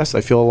on a guest.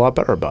 I feel a lot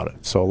better about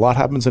it. So a lot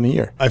happens in a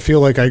year. I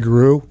feel like I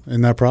grew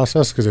in that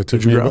process because it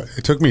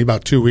took me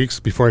about 2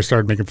 weeks before I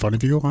started making fun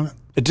of you on it.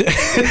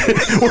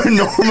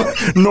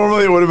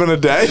 Normally it would have been a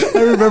day.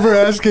 I remember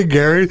asking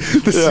Gary,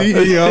 the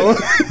CEO,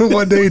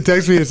 one day he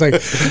texted me, it's like,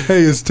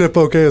 hey, is Tip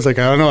okay? It's like,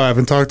 I don't know, I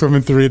haven't talked to him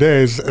in 3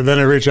 days. And then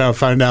I reach out and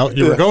find out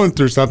you were going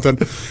through something.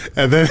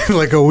 And then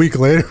like a week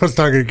later, I was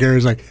talking to Gary,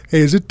 he's like,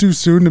 hey, is it too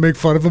soon to make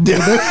fun of him a bit?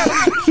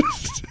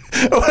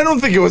 I don't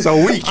think it was a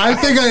week. I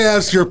think I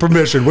asked your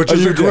permission, which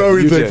is a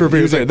growing thing for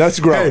me. Like, that's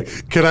growth.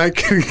 Hey,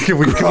 can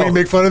we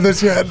make fun of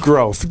this yet?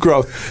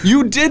 Growth.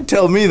 You did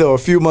tell me, though, a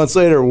few months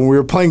later when we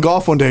were playing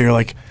golf one day, you're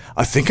like,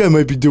 I think I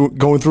might be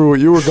going through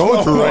what you were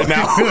going through right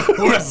now.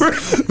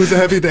 It was a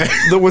heavy day.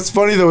 What's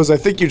funny, though, is I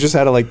think you just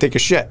had to, like, take a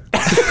shit.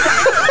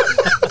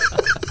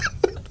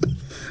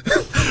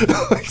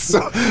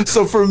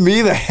 So for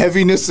me, the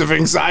heaviness of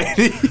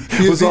anxiety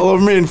was all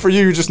over me, and for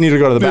you, you just need to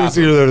go to the bathroom. It's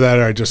either that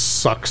or I just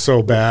suck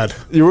so bad.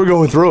 You were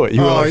going through it.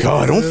 You were like,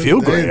 I don't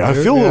feel great. I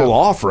feel a little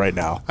off right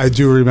now. I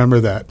do remember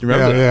that. You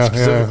remember that?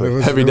 Yeah. It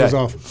was heavy day. It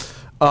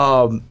was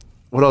off.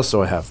 What else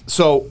do I have?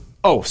 So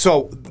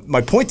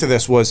my point to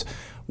this was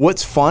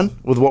what's fun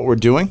with what we're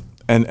doing,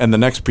 and the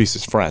next piece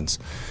is friends.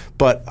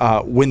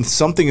 But when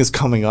something is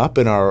coming up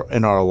in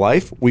our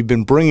life, we've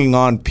been bringing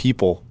on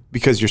people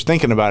because you're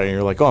thinking about it and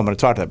you're like, oh, I'm going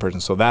to talk to that person.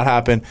 So that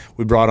happened.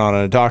 We brought on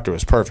a doctor. It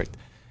was perfect.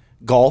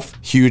 Golf,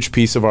 huge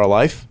piece of our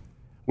life.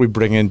 We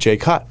bring in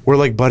Jake Hutt. We're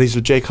like buddies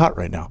with Jake Hutt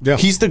right now. Yeah.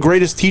 He's the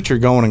greatest teacher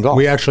going in golf.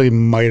 We actually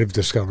might have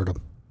discovered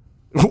him.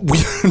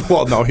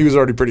 Well, no, he was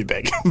already pretty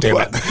big. Damn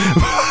it.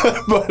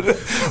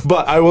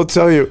 But I will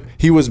tell you,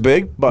 he was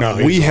big, but No,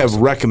 we he's have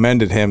awesome.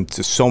 recommended him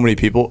to so many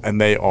people, and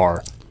they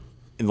are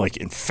like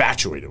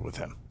infatuated with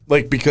him.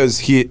 Like, because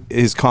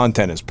his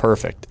content is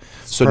perfect.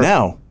 So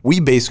now we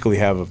basically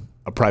have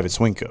a private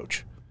swing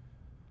coach.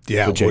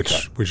 Yeah, with Jay which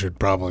Cut. we should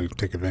probably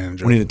take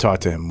advantage of. We need to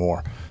talk to him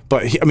more.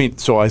 But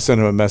so I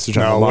sent him a message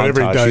on No, the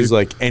whatever he montage. does- He's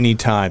like,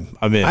 anytime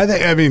I'm in.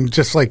 I mean,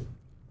 just like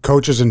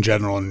coaches in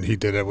general, and he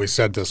did it. We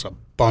said this a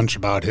bunch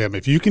about him.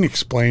 If you can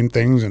explain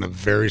things in a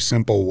very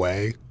simple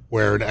way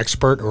where an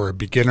expert or a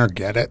beginner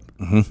get it,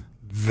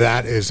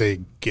 that is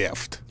a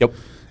gift. Yep.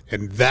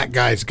 And that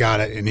guy's got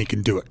it, and he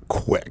can do it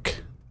quick.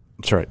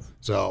 That's right.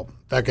 So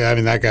that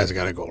guy's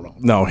got it going on.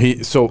 No,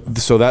 so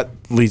that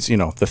leads,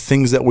 the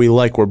things that we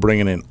like, we're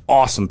bringing in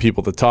awesome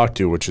people to talk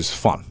to, which is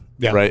fun.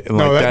 Yeah. Right. And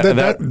No, like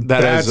that is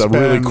that's a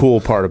really been- cool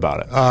part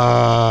about it.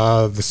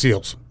 The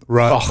SEALs,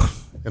 Rut,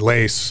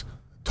 Lace,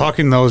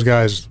 talking to those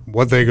guys,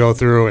 what they go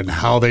through and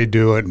how they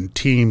do it, and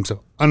teams,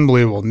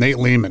 unbelievable. Nate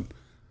Lehman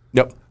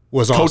Yep.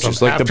 was coaches,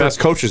 awesome. like the best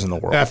coaches in the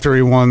world. After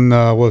he won,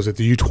 what was it,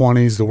 the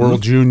U20s, the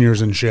World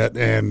Juniors and shit,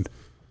 and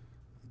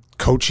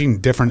coaching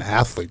different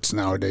athletes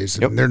nowadays.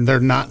 And they're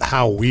not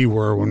how we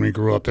were when we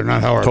grew up. They're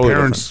not how our Totally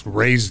parents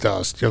raised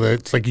us.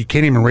 It's like you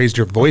can't even raise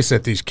your voice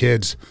at these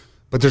kids,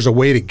 but there's a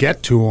way to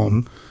get to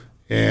them.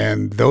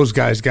 And those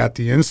guys got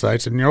the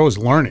insights, and you're always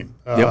learning.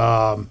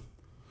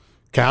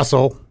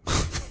 Castle.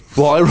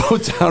 Well, I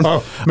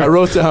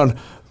wrote down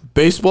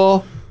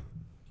baseball,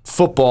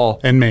 football,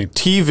 And Maine.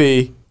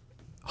 TV,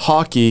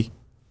 hockey,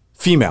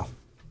 female.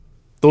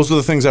 Those are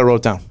the things I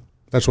wrote down.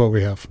 That's what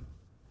we have.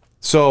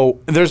 So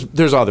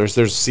there's others.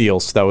 There's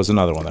SEALs. That was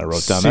another one that I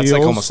wrote down. That's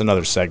like SEALs. almost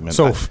another segment.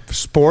 So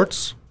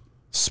sports,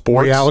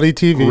 Sports, reality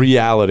TV.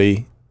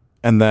 reality,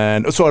 and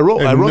then I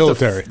wrote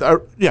military.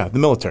 the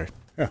military.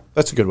 Yeah.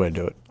 That's a good way to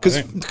do it.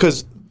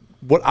 Because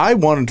what I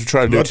wanted to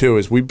try to do too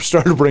is we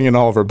started bringing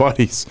all of our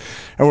buddies,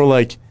 and we're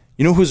like,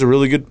 who's a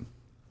really good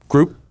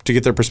group to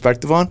get their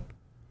perspective on?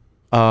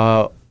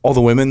 All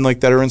the women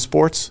like that are in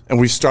sports, and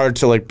we've started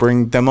to like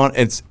bring them on.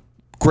 It's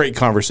great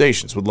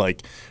conversations with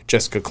like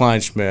Jessica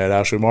Kleinschmidt,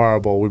 Ashley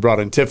Marble. We brought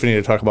in Tiffany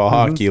to talk about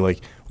hockey. Like,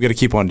 we got to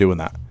keep on doing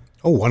that.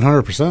 Oh,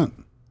 100%.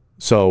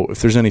 So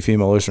if there's any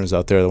female listeners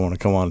out there that want to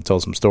come on and tell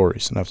some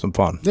stories and have some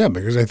fun, Yeah,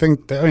 because I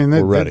think,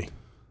 we're ready.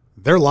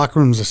 Their locker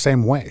room's the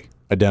same way.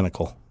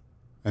 Identical.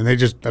 And they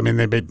just,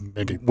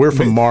 maybe. We're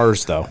from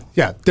Mars, though.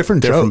 Yeah,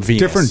 different They're from jokes.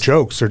 Venus. Different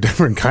jokes or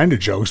different kind of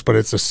jokes, but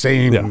it's the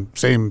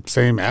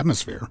same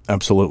atmosphere.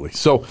 Absolutely.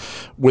 So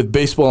with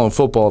baseball and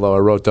football, though, I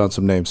wrote down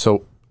some names.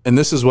 So, and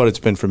this is what it's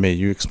been for me.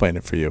 You explain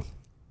it for you.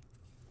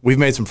 We've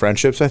made some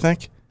friendships, I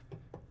think,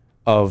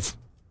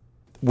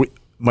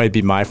 might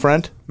be my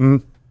friend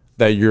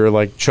that you're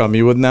like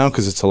chummy with now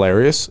because it's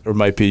hilarious, or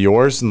might be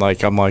yours. And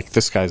like, I'm like,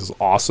 this guy's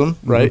awesome,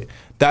 right?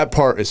 That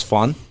part is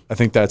fun. I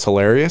think that's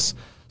hilarious.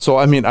 So,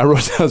 I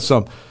wrote down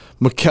some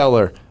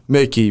McKellar,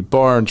 Mickey,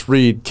 Barnes,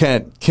 Reed,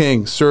 Kent,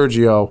 King,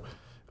 Sergio,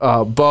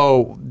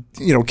 Bo,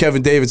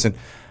 Kevin Davidson.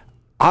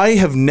 I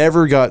have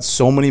never got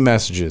so many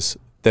messages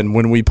than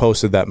when we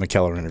posted that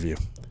McKellar interview.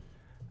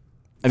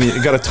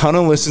 It got a ton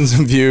of listens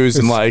and views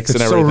and likes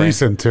and everything. It's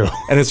so recent, too.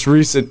 And it's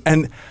recent.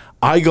 And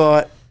I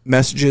got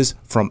messages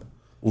from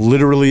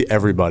literally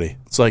everybody.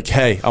 It's like,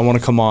 hey, I want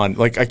to come on.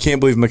 Like, I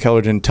can't believe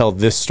McKellar didn't tell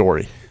this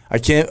story. I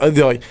can't,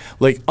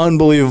 like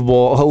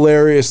unbelievable,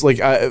 hilarious. Did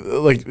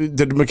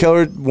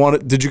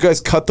McKellar did you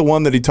guys cut the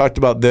one that he talked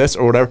about this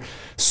or whatever?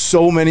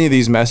 So many of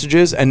these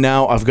messages. And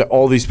now I've got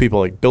all these people,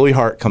 like Billy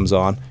Hart comes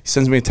on. He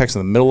sends me a text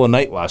in the middle of the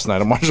night last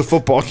night. I'm watching a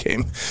football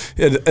game.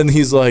 And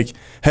he's like,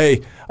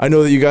 hey, I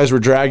know that you guys were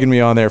dragging me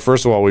on there.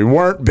 First of all, we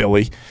weren't,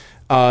 Billy.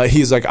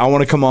 He's like, I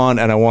want to come on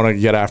and I want to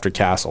get after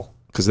Castle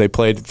because they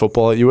played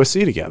football at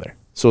USC together.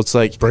 So it's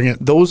like, Bring it.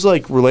 Those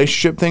like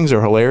relationship things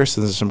are hilarious.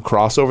 And there's some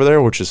crossover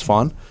there, which is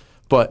fun.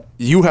 But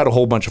you had a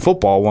whole bunch of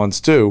football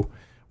ones too,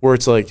 where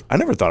it's like, I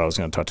never thought I was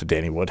going to talk to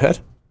Danny Woodhead.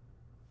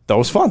 That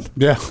was fun.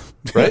 Yeah.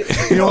 Right?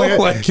 he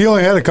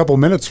only had a couple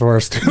minutes for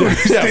us, too. He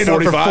stayed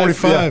on for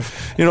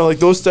 45. Yeah. Like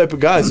those type of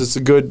guys, it's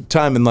a good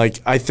time. And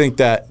like, I think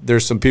that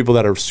there's some people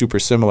that are super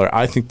similar.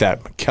 I think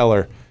that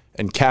McKellar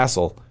and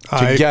Castle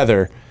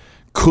together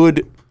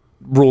could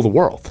rule the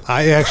world.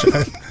 I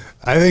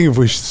think if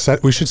we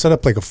should set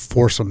up like a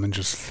foursome and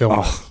just film it.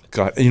 Oh,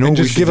 God. And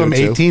just give them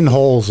 18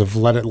 holes of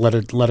let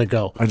it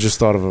go. I just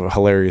thought of a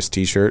hilarious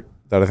T-shirt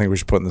that I think we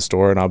should put in the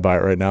store, and I'll buy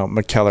it right now.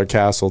 McKellar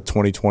Castle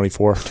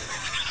 2024.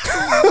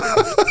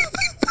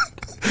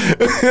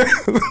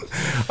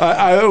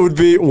 I would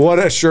be, what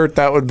a shirt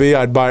that would be.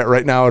 I'd buy it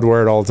right now. I'd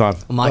wear it all the time.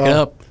 Mock it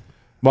up.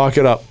 Mock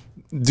it up.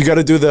 You got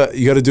to do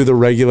the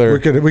regular We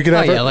could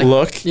have yeah, like-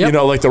 look. Yep.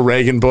 Like the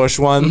Reagan Bush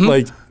one,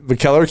 like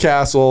McKellar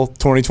Castle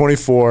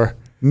 2024.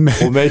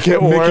 We'll make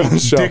it more on the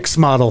show. Dick's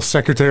model,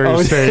 Secretary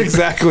of State.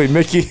 Exactly.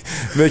 Mickey,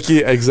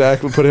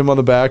 exactly. Put him on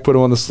the back, put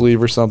him on the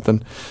sleeve or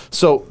something.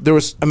 So there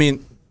was,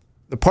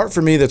 the part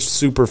for me that's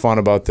super fun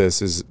about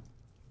this is,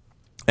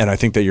 and I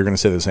think that you're going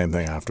to say the same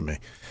thing after me.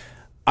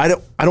 I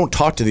don't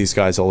talk to these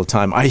guys all the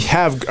time. I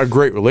have a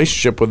great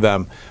relationship with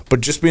them,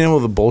 but just being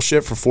able to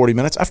bullshit for 40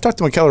 minutes. I've talked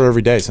to McKellar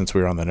every day since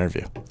we were on the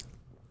interview.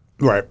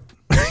 Right.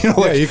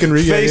 You can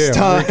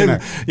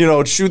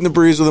FaceTime, shooting the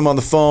breeze with him on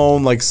the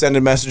phone, like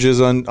sending messages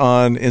on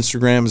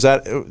Instagram.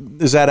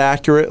 Is that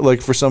accurate?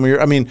 Like for some of your,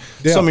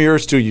 some of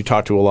yours too, you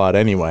talk to a lot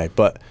anyway,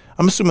 but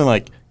I'm assuming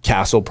like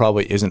Castle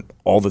probably isn't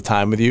all the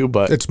time with you,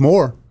 but it's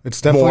more.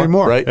 It's definitely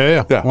more. Right?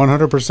 Yeah.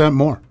 100%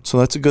 more. So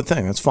that's a good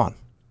thing. That's fun.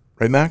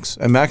 Right, Max?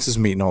 And Max is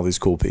meeting all these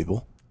cool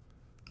people.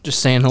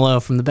 Just saying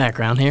hello from the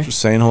background here. Just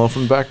saying hello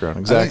from the background.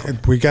 Exactly.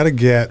 We got to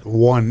get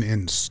one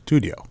in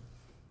studio.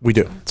 We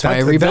do. That's why I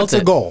rebuilt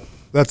That's a goal.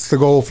 That's the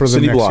goal for the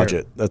City next Blodgett.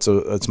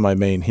 year. That's my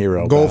main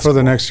hero. Goal for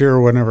the next year,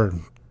 whenever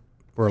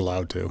we're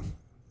allowed to.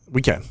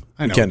 We can.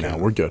 I know we can now.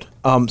 We're good.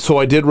 So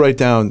I did write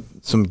down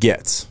some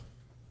gets.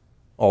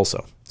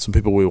 Also, some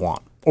people we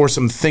want, or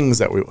some things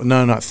that we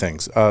not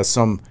things.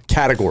 Some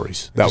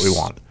categories that we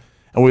want,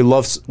 and we'd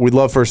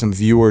love for some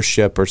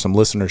viewership or some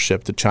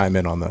listenership to chime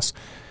in on this.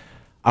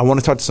 I want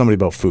to talk to somebody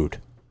about food.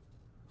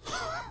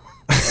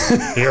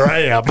 Here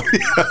I am.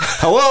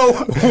 Hello.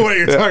 What are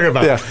you talking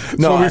about? Yeah.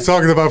 No, we've been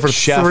talking about for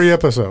 3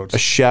 episodes. A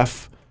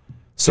chef.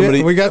 Somebody.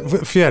 Yeah, we got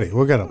Fietti.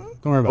 We'll get him.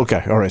 Don't worry about it.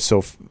 Okay. All right.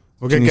 So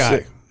we'll get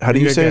Guy. How do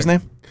you say his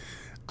name?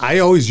 I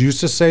always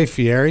used to say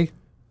Fieri.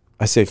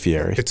 I say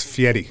Fieri. It's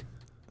Fietti.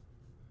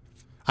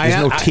 There's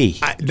no T.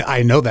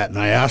 I know that, and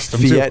I asked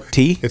him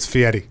Fietti? It's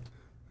Fietti.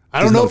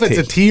 I don't know if it's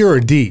a T or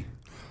a D.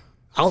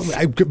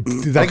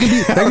 That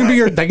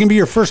can be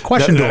your first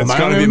question to him. That's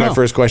going to be my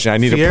first question. I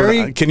need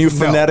to. Can you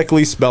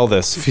phonetically spell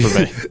this for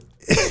me?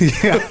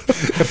 Yeah.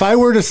 If I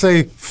were to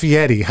say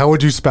Fietti, how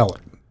would you spell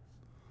it?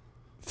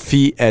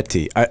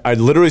 Fietti. I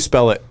literally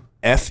spell it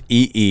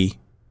FeeTiey.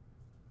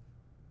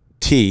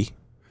 Fietti.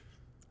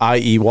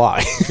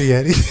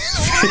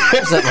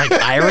 Is that like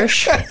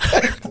Irish?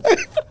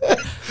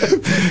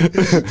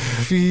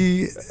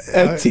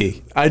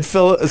 Fietti. I'd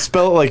spell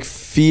it like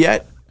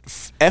Fiat.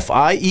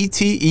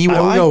 Fietey.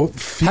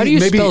 How do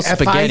you spell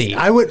spaghetti?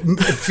 I would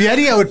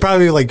Fietti. I would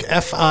probably like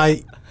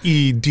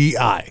Fiedi.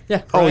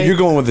 Yeah. Oh, you're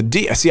going with a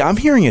D. See, I'm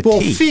hearing a T. Well,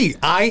 Fie,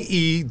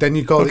 then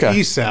you go the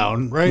E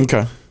sound, right?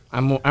 Okay.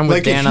 I'm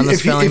with Dan on the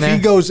spelling there. If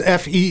he goes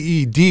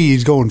Feed,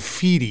 he's going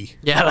Feedy.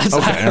 Yeah, that's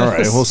okay. All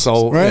right. Well,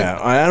 so right? Yeah,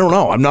 I don't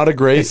know. I'm not a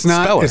great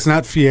speller. It's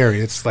not Fieri.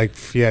 It's like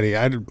Fietti.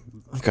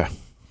 Okay.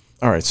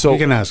 All right. So you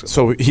can ask him.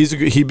 So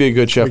he'd be a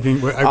good chef.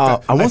 I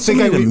want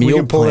somebody to meal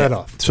can pull plan. that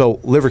off. So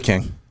Liver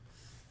King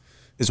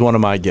is one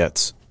of my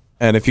gets.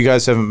 And if you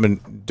guys don't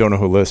know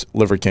who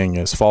Liver King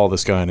is, follow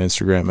this guy on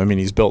Instagram. I mean,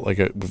 he's built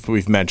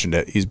we've mentioned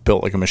it. He's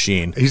built like a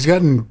machine. He's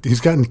gotten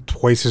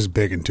twice as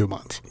big in 2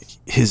 months.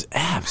 His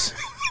abs,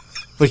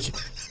 like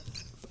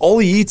all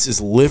he eats is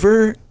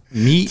liver,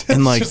 meat,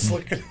 and like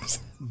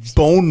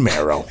bone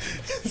marrow.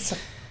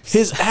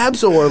 His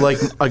abs are like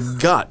a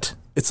gut.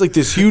 It's like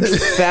this huge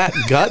fat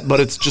gut, but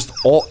it's just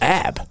all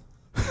ab.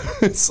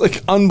 It's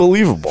like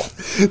unbelievable.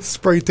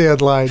 Spray tan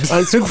lines.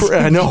 I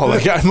know.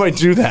 Like I might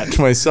do that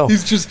to myself.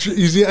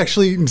 He's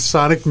actually eating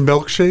Sonic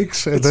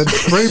milkshakes and then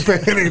spray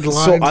painting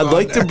lines. So I'd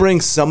like to bring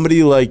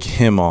somebody like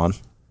him on,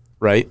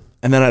 right?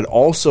 And then I'd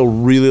also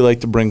really like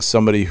to bring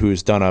somebody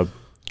who's done a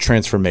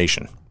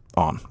transformation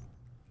on.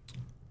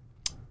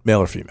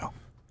 Male or female?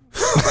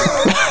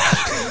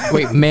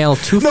 Wait, male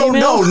to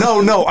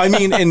female? No. I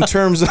mean, in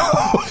terms of.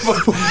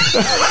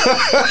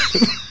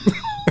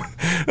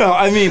 No,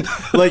 I mean,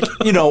 like,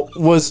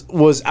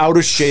 was out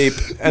of shape,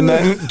 and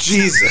then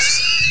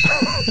Jesus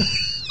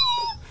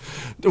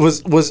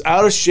was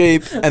out of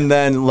shape, and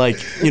then like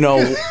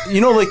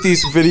like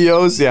these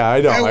videos. Yeah,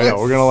 I know.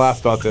 We're gonna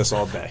laugh about this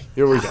all day.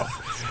 Here we go.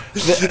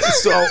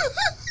 So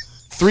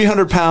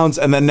 300 pounds,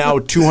 and then now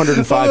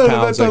 205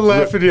 pounds. I'm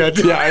laughing at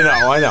you. Yeah,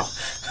 I know.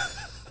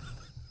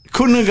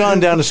 Couldn't have gone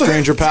down a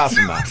stranger path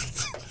from that.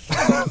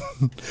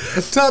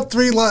 Top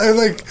 3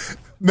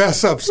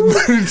 mess ups.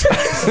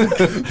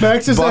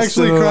 Max is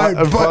actually crying.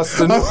 I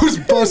was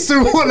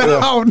busting one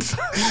out,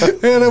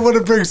 and I want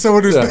to bring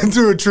someone who's been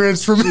through a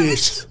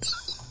transformation.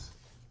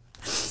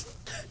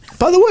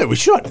 By the way, we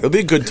should. It'll be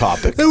a good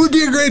topic. It would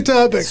be a great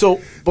topic.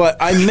 So, but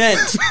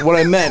what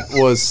I meant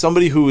was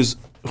somebody who's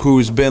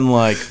been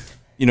like,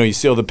 you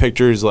see all the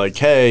pictures like,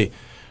 hey,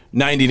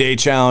 90-day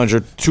challenge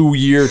or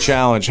 2-year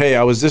challenge. Hey,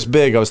 I was this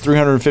big. I was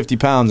 350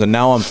 pounds, and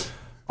now I'm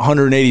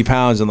 180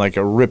 pounds and like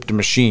a ripped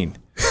machine.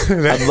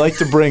 I'd like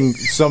to bring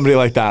somebody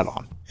like that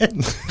on.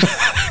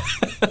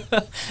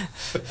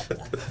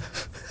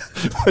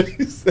 What do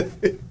you say?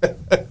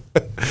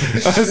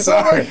 I'm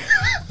sorry.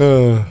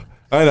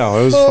 I know.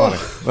 It was funny.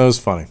 That was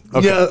funny.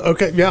 Okay. Yeah.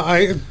 Okay.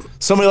 Yeah.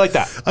 Somebody like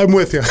that. I'm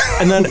with you.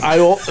 And then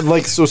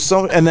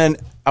and then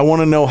I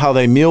want to know how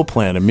they meal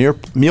plan and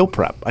meal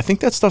prep. I think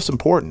that stuff's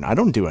important. I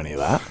don't do any of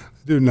that.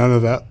 Do none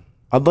of that.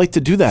 I'd like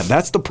to do that.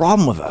 That's the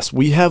problem with us.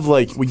 We have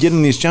we get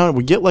in these challenges,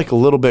 we get like a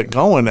little bit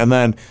going, and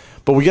then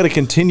But we got to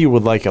continue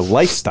with like a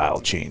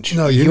lifestyle change.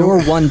 No,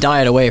 You're one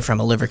diet away from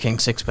a Liver King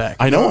six-pack.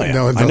 I know I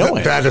am. I know I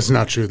am. that is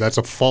not true. That's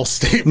a false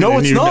statement. No, and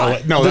it's you know not.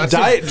 it. No, the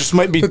diet just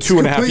might be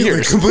 2.5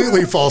 years.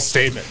 Completely false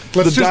statement.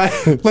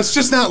 Let's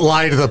just not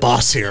lie to the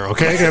boss here,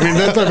 okay? I mean,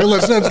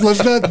 let's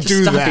not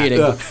do Stop that.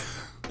 eating.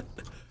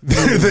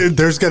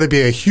 There's got to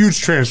be a huge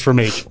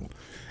transformation,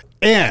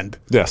 and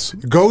Yes.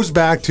 it goes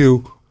back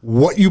to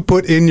what you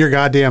put in your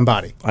goddamn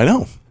body. I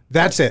know.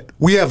 That's it.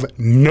 We have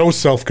no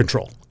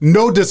self-control,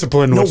 no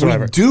discipline No,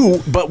 whatsoever. we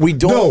do, but we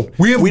don't.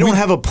 No, we don't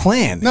have a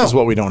plan. No. Is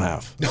what we don't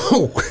have.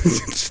 No,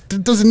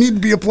 it doesn't need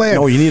to be a plan.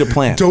 No, you need a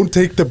plan. Don't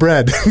take the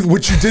bread,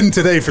 which you didn't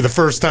today for the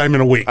first time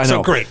in a week. I know.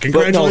 So great. But no,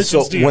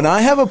 Congratulations to you. when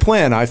I have a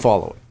plan, I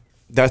follow it.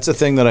 That's the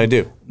thing that I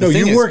do. The No,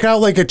 thing you is- work out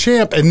like a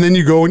champ, and then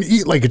you go and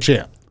eat like a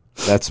champ.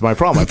 That's my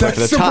problem. I play for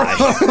the That's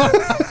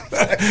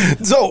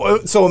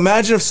tie. So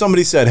imagine if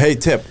somebody said, "Hey,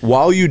 Tip,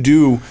 while you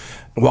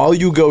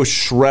go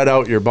shred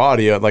out your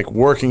body, like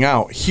working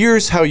out,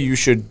 here's how you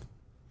should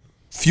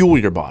fuel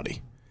your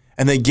body,"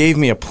 and they gave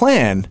me a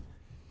plan.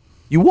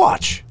 You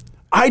watch.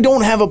 I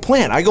don't have a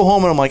plan. I go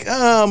home and I'm like,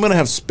 I'm gonna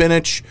have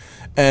spinach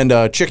and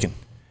chicken,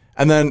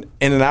 and then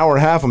in an hour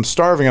and a half, I'm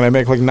starving and I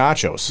make like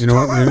nachos. You know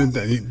what?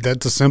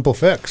 That's a simple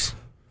fix.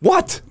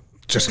 What?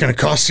 Just going to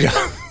cost you.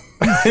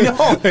 I know.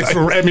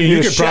 I mean,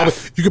 You're a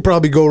you could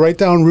probably go right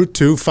down Route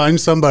 2, find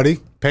somebody,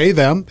 pay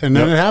them, and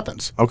then Yep. it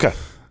happens. Okay.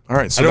 All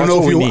right. So I don't that's know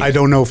what if we you. need. I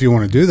don't know if you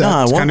want to do that. Nah,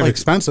 I It's want, kind of like-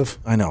 expensive.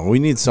 I know. We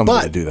need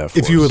somebody But to do that for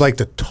if you us. would like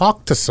to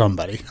talk to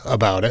somebody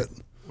about it,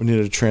 We need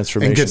a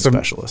transformation get some-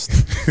 specialist.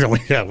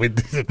 yeah,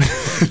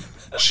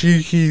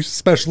 he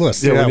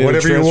specialist. Yeah, Yeah, we need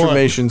whatever a you want.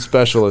 transformation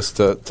specialist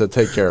to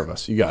take care of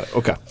us. You got it.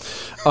 Okay.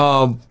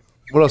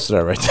 What else did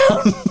I write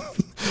down?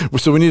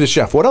 So we need a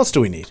chef. What else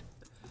do we need?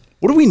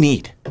 What do we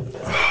need?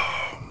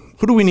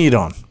 Who do we need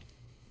on?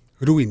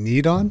 Who do we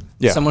need on?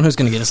 Yeah. Someone who's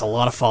going to get us a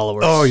lot of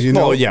followers. Oh, you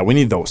know, Oh, yeah. We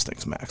need those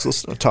things, Max.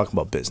 Let's talk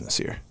about business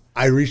here.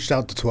 I reached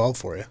out to 12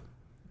 for you.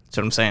 That's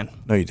what I'm saying.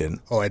 No, you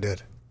didn't. Oh, I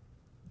did.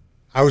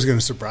 I was going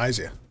to surprise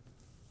you.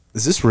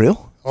 Is this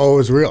real? Oh, it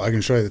was real. I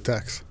can show you the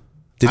text.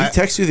 Did he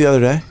text you the other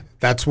day?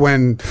 That's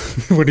when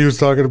he was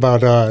talking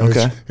about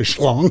Okay. his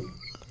schlong.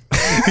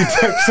 He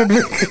texted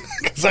me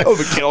because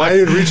the killer. I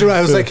had reached out.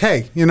 I was like,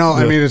 "Hey,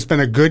 I mean, it's been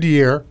a good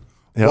year.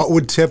 Yep. What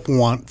would Tip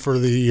want for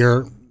the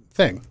year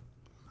thing?"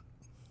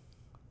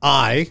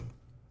 I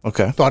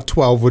Okay. thought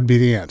 12 would be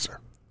the answer.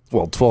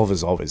 Well, 12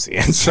 is always the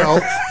answer. So,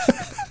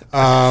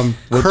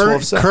 What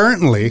 12 said?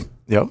 currently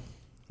Yep.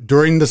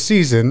 during the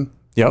season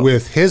Yep.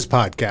 with his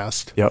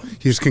podcast, Yep.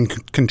 he's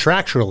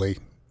contractually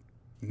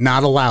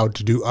not allowed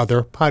to do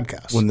other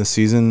podcasts. When the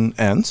season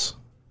ends?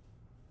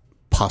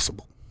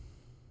 Possible.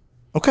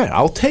 Okay.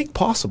 I'll take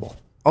possible.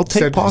 I'll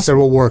take Said possible.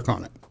 we'll work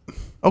on it.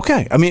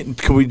 Okay. I mean,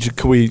 could we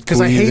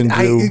I hate- even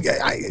do...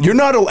 I- You're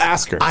not an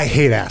asker. I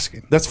hate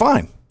asking. That's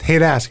fine.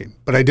 Hate asking,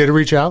 but I did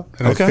reach out,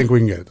 and Okay. I think we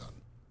can get it done.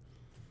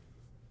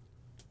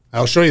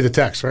 I'll show you the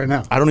text right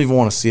now. I don't even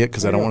want to see it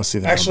because I don't want to see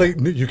the number.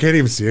 Actually, you can't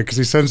even see it because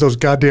he sends those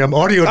goddamn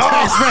audio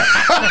texts.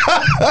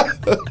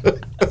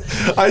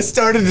 I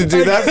started to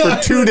do that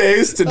for 2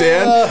 days to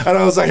Dan, and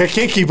I was like, I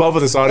can't keep up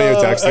with this audio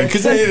texting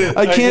because hate it.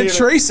 I I can't hate it.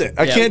 trace it.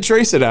 I can't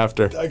trace it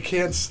after. I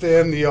can't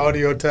stand the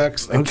audio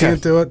text. I Okay.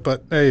 can't do it.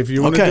 But hey, if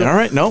you want to, Okay, do it, all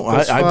right. No,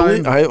 that's I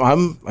believe.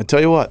 fine. I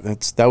tell you what,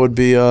 that would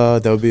be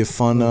a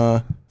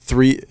fun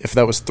 3. If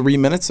that was 3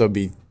 minutes, that'd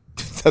be.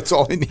 That's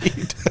all I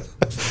need.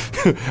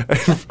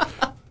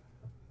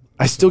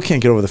 I still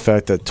can't get over the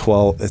fact that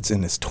 12. It's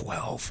in his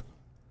 12.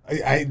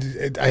 I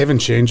haven't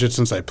changed it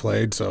since I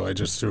played, so I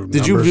just threw.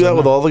 Did you numbers do that in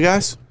with there. all the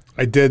guys?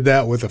 I did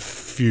that with a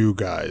few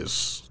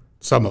guys.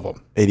 Some of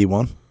them.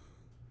 81.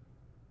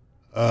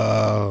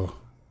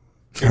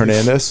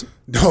 Hernandez.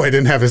 No, I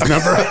didn't have his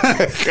number.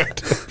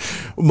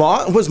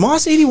 Was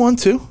Moss 81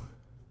 too?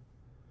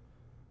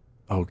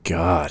 Oh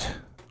God.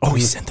 Oh,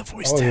 he sent the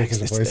voice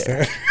text.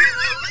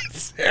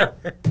 It's there.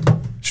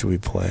 Should we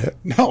play it?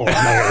 No, I'm not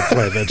going to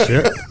play that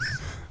shit.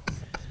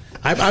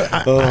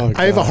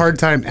 I have a hard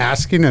time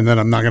asking, and then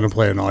I'm not going to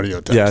play an audio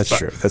text. Yeah, that's but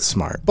true. That's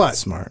smart. but- That's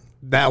smart.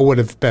 That would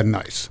have been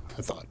nice,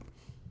 I thought.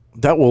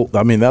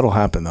 That'll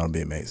happen. That'll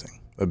be amazing.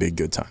 That'd be a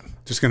good time.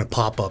 Just going to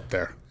pop up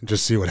there and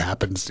just see what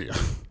happens to you.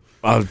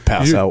 I'll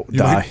pass out,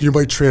 die. You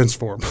might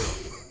transform.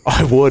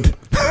 I would.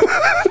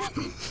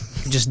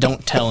 Just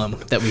don't tell him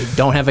that we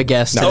don't have a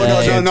guest No,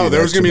 today. can't no. do There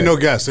that was going to be today. no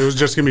guess. It was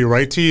just going to be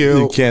right to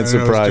you. You can't and it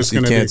was surprise. just You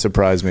gonna can't be-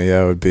 surprise me.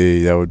 That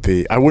would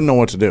be. I wouldn't know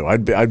what to do.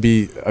 I'd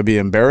be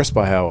embarrassed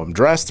by how I'm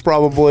dressed.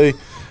 Probably.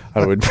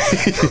 I would be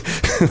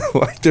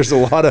like. There's a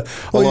lot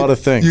of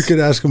things. You could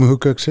ask him who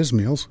cooks his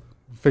meals.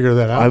 Figure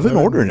that out. I've been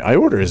ordering. I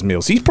order his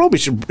meals. He probably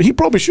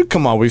should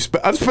come on.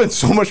 I've spent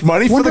so much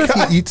money I for wonder the if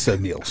guy. he eats the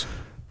meals.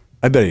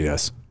 I bet he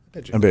does.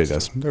 I bet he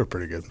does. They're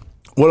pretty good.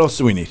 What else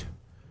do we need?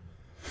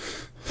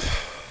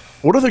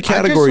 What other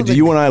category do think-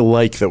 you and I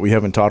like that we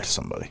haven't talked to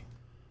somebody?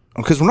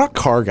 Because we're not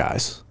car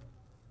guys.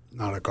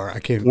 Not a car. I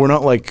can't. We're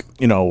not like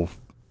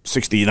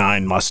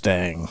 69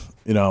 Mustang.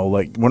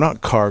 Like we're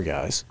not car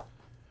guys.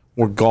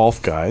 We're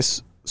golf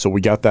guys. So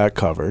we got that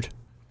covered.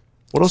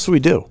 What else do we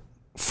do?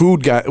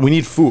 Food guy. We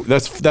need food.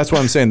 That's what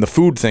I'm saying. The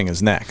food thing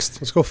is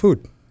next. Let's go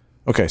food.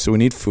 Okay, so we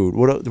need food.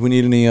 What do we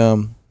need? Any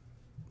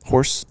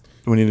horse?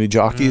 Do we need any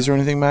jockeys or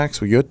anything, Max?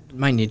 We good?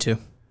 Might need to.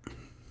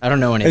 I don't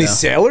know any. Any though.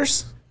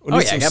 sailors? Oh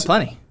yeah, I got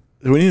plenty.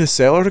 Do we need a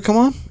sailor to come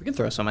on? We can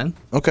throw some in.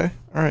 Okay.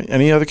 All right.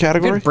 Any other We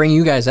category? can bring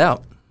you guys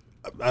out.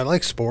 I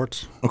like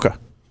sports. Okay.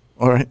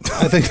 All right.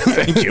 I think.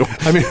 Thank you.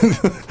 I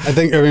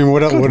mean,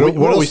 what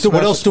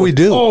else do we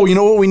do? Oh, you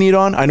know what we need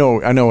on? I know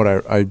what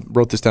I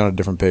wrote this down on a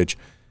different page.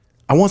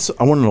 I want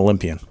an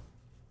Olympian.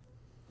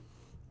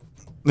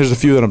 There's a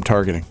few that I'm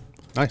targeting.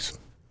 Nice.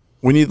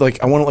 We need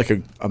I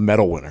want a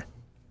medal winner.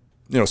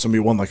 You know, somebody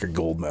won like a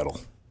gold medal,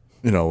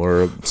 you know,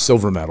 or a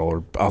silver medal,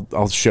 or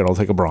I'll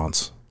take a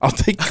bronze. I'll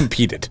take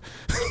competed.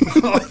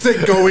 I'll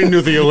take going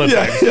to the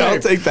Olympics. Yeah, I'll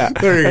take that.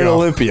 There you An go.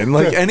 Olympian.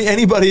 Like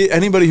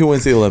anybody who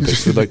wins the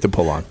Olympics we'd like to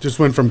pull on. Just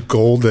went from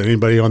gold to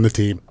anybody on the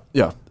team.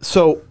 Yeah.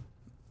 So,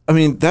 I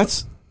mean,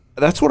 that's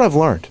what I've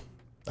learned.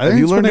 I think Have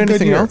you it's learned been a good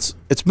anything year. else?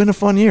 It's been a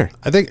fun year.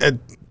 I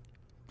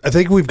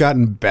think we've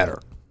gotten better.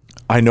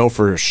 I know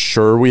for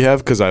sure we have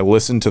because I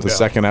listened to the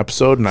second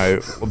episode and I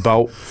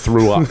about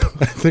threw up.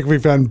 I think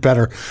we've gotten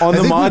better. On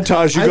the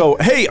montage, you go,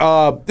 "Hey,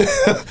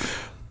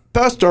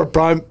 Pastor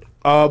Prime,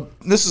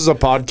 this is a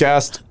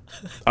podcast.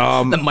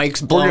 The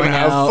mic's We're blowing gonna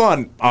have out.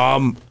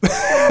 fun."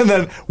 And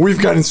then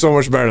we've gotten so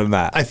much better than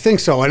that. I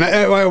think so. And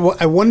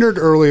I wondered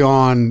early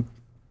on,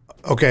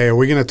 okay, are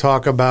we going to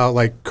talk about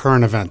like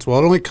current events? Well,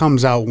 it only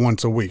comes out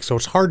once a week, so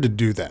it's hard to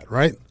do that,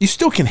 right? You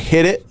still can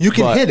hit it. You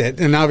can hit it,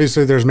 and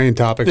obviously there's main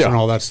topics Yeah. and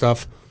all that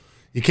stuff.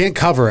 You can't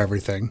cover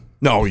everything.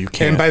 No, you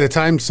can't. And by the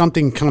time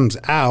something comes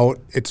out,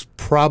 it's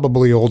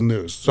probably old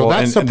news. So Well,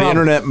 that's and the the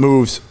problem. internet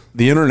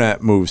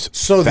moves.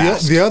 So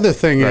fast. the other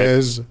thing Right.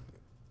 is,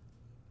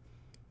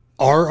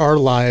 are our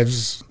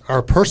lives,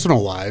 our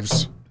personal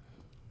lives,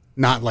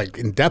 not like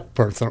in depth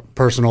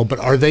personal, but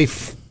are they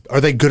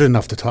good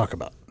enough to talk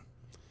about?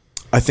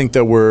 I think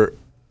that we're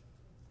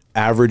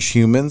average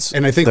humans,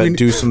 And I think that we-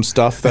 do some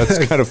stuff that's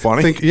kind of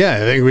funny. I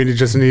think we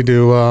just need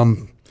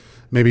to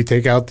maybe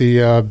take out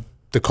the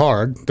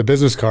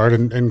business card,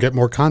 and get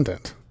more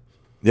content.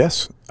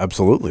 Yes,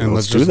 absolutely. And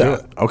Let's let's do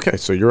just that. do Okay,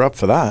 so you're up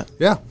for that.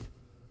 Yeah.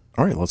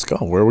 All right, let's go.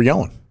 Where are we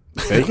going?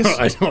 Vegas?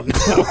 I don't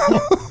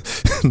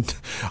know.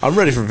 I'm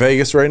ready for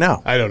Vegas right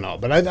now. I don't know,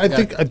 but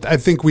I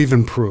think we've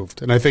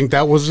improved, and I think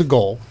that was the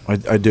goal.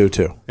 I do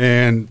too.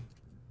 And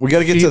We got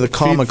to get to the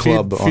Comma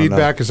Club. on,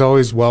 feedback is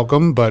always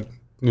welcome, but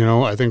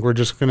I think we're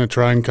just going to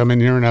try and come in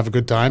here and have a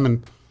good time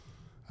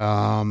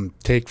and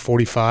take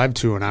 45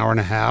 to an hour and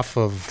a half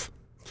of,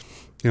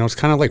 it's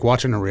kind of like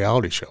watching a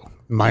reality show,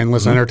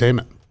 mindless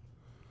entertainment.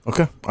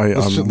 Okay,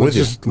 I'm with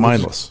you.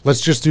 Mindless.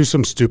 Let's just do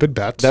some stupid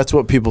bets. That's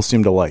what people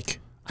seem to like.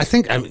 I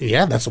think,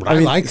 that's what I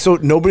mean, like. So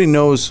nobody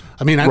knows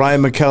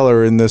Ryan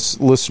McKellar in this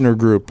listener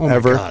group my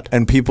ever, God.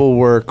 and people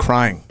were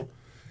crying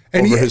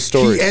and over his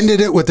stories. He ended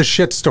it with a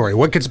shit story.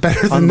 What gets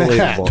better than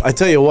Unbelievable. that? I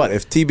tell you what,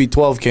 if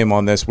TB12 came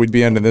on this, we'd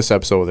be ending this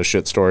episode with a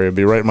shit story. It'd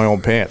be right in my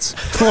own pants.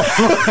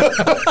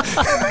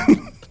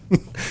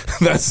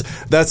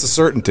 That's a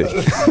certainty.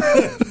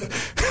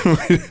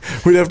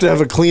 We'd have to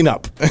have a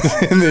cleanup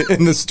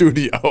in the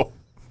studio.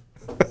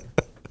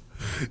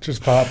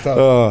 Just popped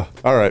up.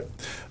 All right.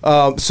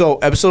 So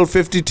episode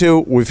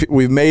 52,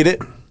 we've made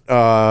it.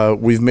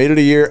 We've made it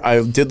a year.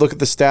 I did look at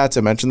the stats.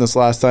 I mentioned this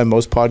last time.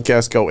 Most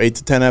podcasts go 8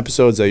 to 10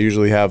 episodes. I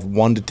usually have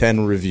 1 to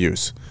 10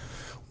 reviews.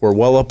 We're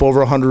well up over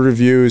 100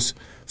 reviews,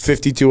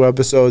 52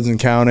 episodes and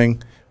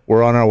counting.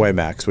 We're on our way,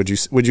 Max. Would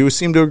you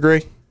seem to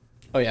agree?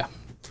 Oh yeah.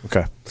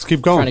 Okay. Let's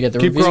keep going. Trying to get the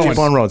keep reviews. growing. Keep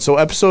on rolling. So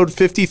episode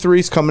 53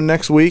 is coming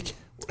next week.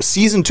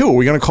 Season 2. Are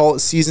we going to call it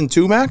season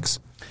 2, Max?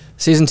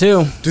 Season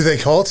 2. Do they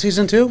call it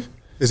season 2?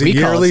 Is it We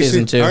call it yearly?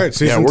 season 2. All right,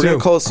 season 2. Yeah, we're going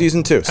to call it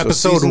season 2. So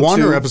episode season 1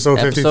 2 or episode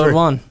 53? Episode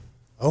 1.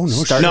 Oh, no.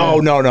 Start-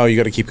 shit. No. You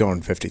got to keep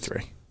going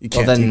 53. You Well,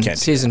 can't. then you can't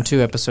do season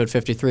 2, episode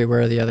 53.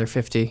 Where are the other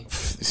 50?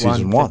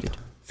 season 1.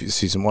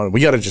 Season 1.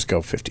 We got to just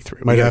go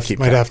 53. Might have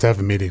to have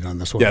a meeting on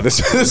this one. Yeah, this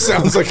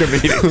sounds like a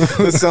meeting.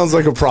 This sounds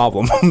like a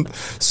problem.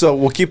 So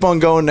we'll keep on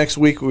going. Next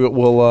week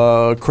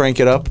we'll crank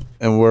it up,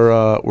 and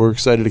we're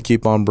excited to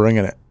keep on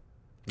bringing it.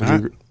 All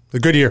right. A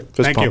good year.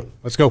 Thank pump. you.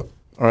 Let's go.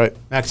 All right.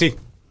 Maxie.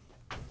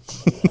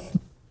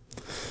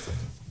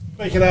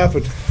 Make it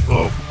happen.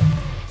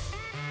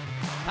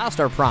 Past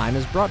Our Prime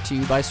is brought to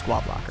you by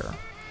Squad Locker.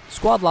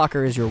 Squad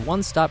Locker is your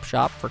one-stop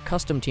shop for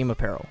custom team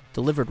apparel,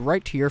 delivered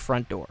right to your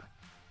front door.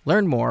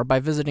 Learn more by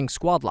visiting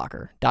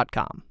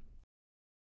squadlocker.com.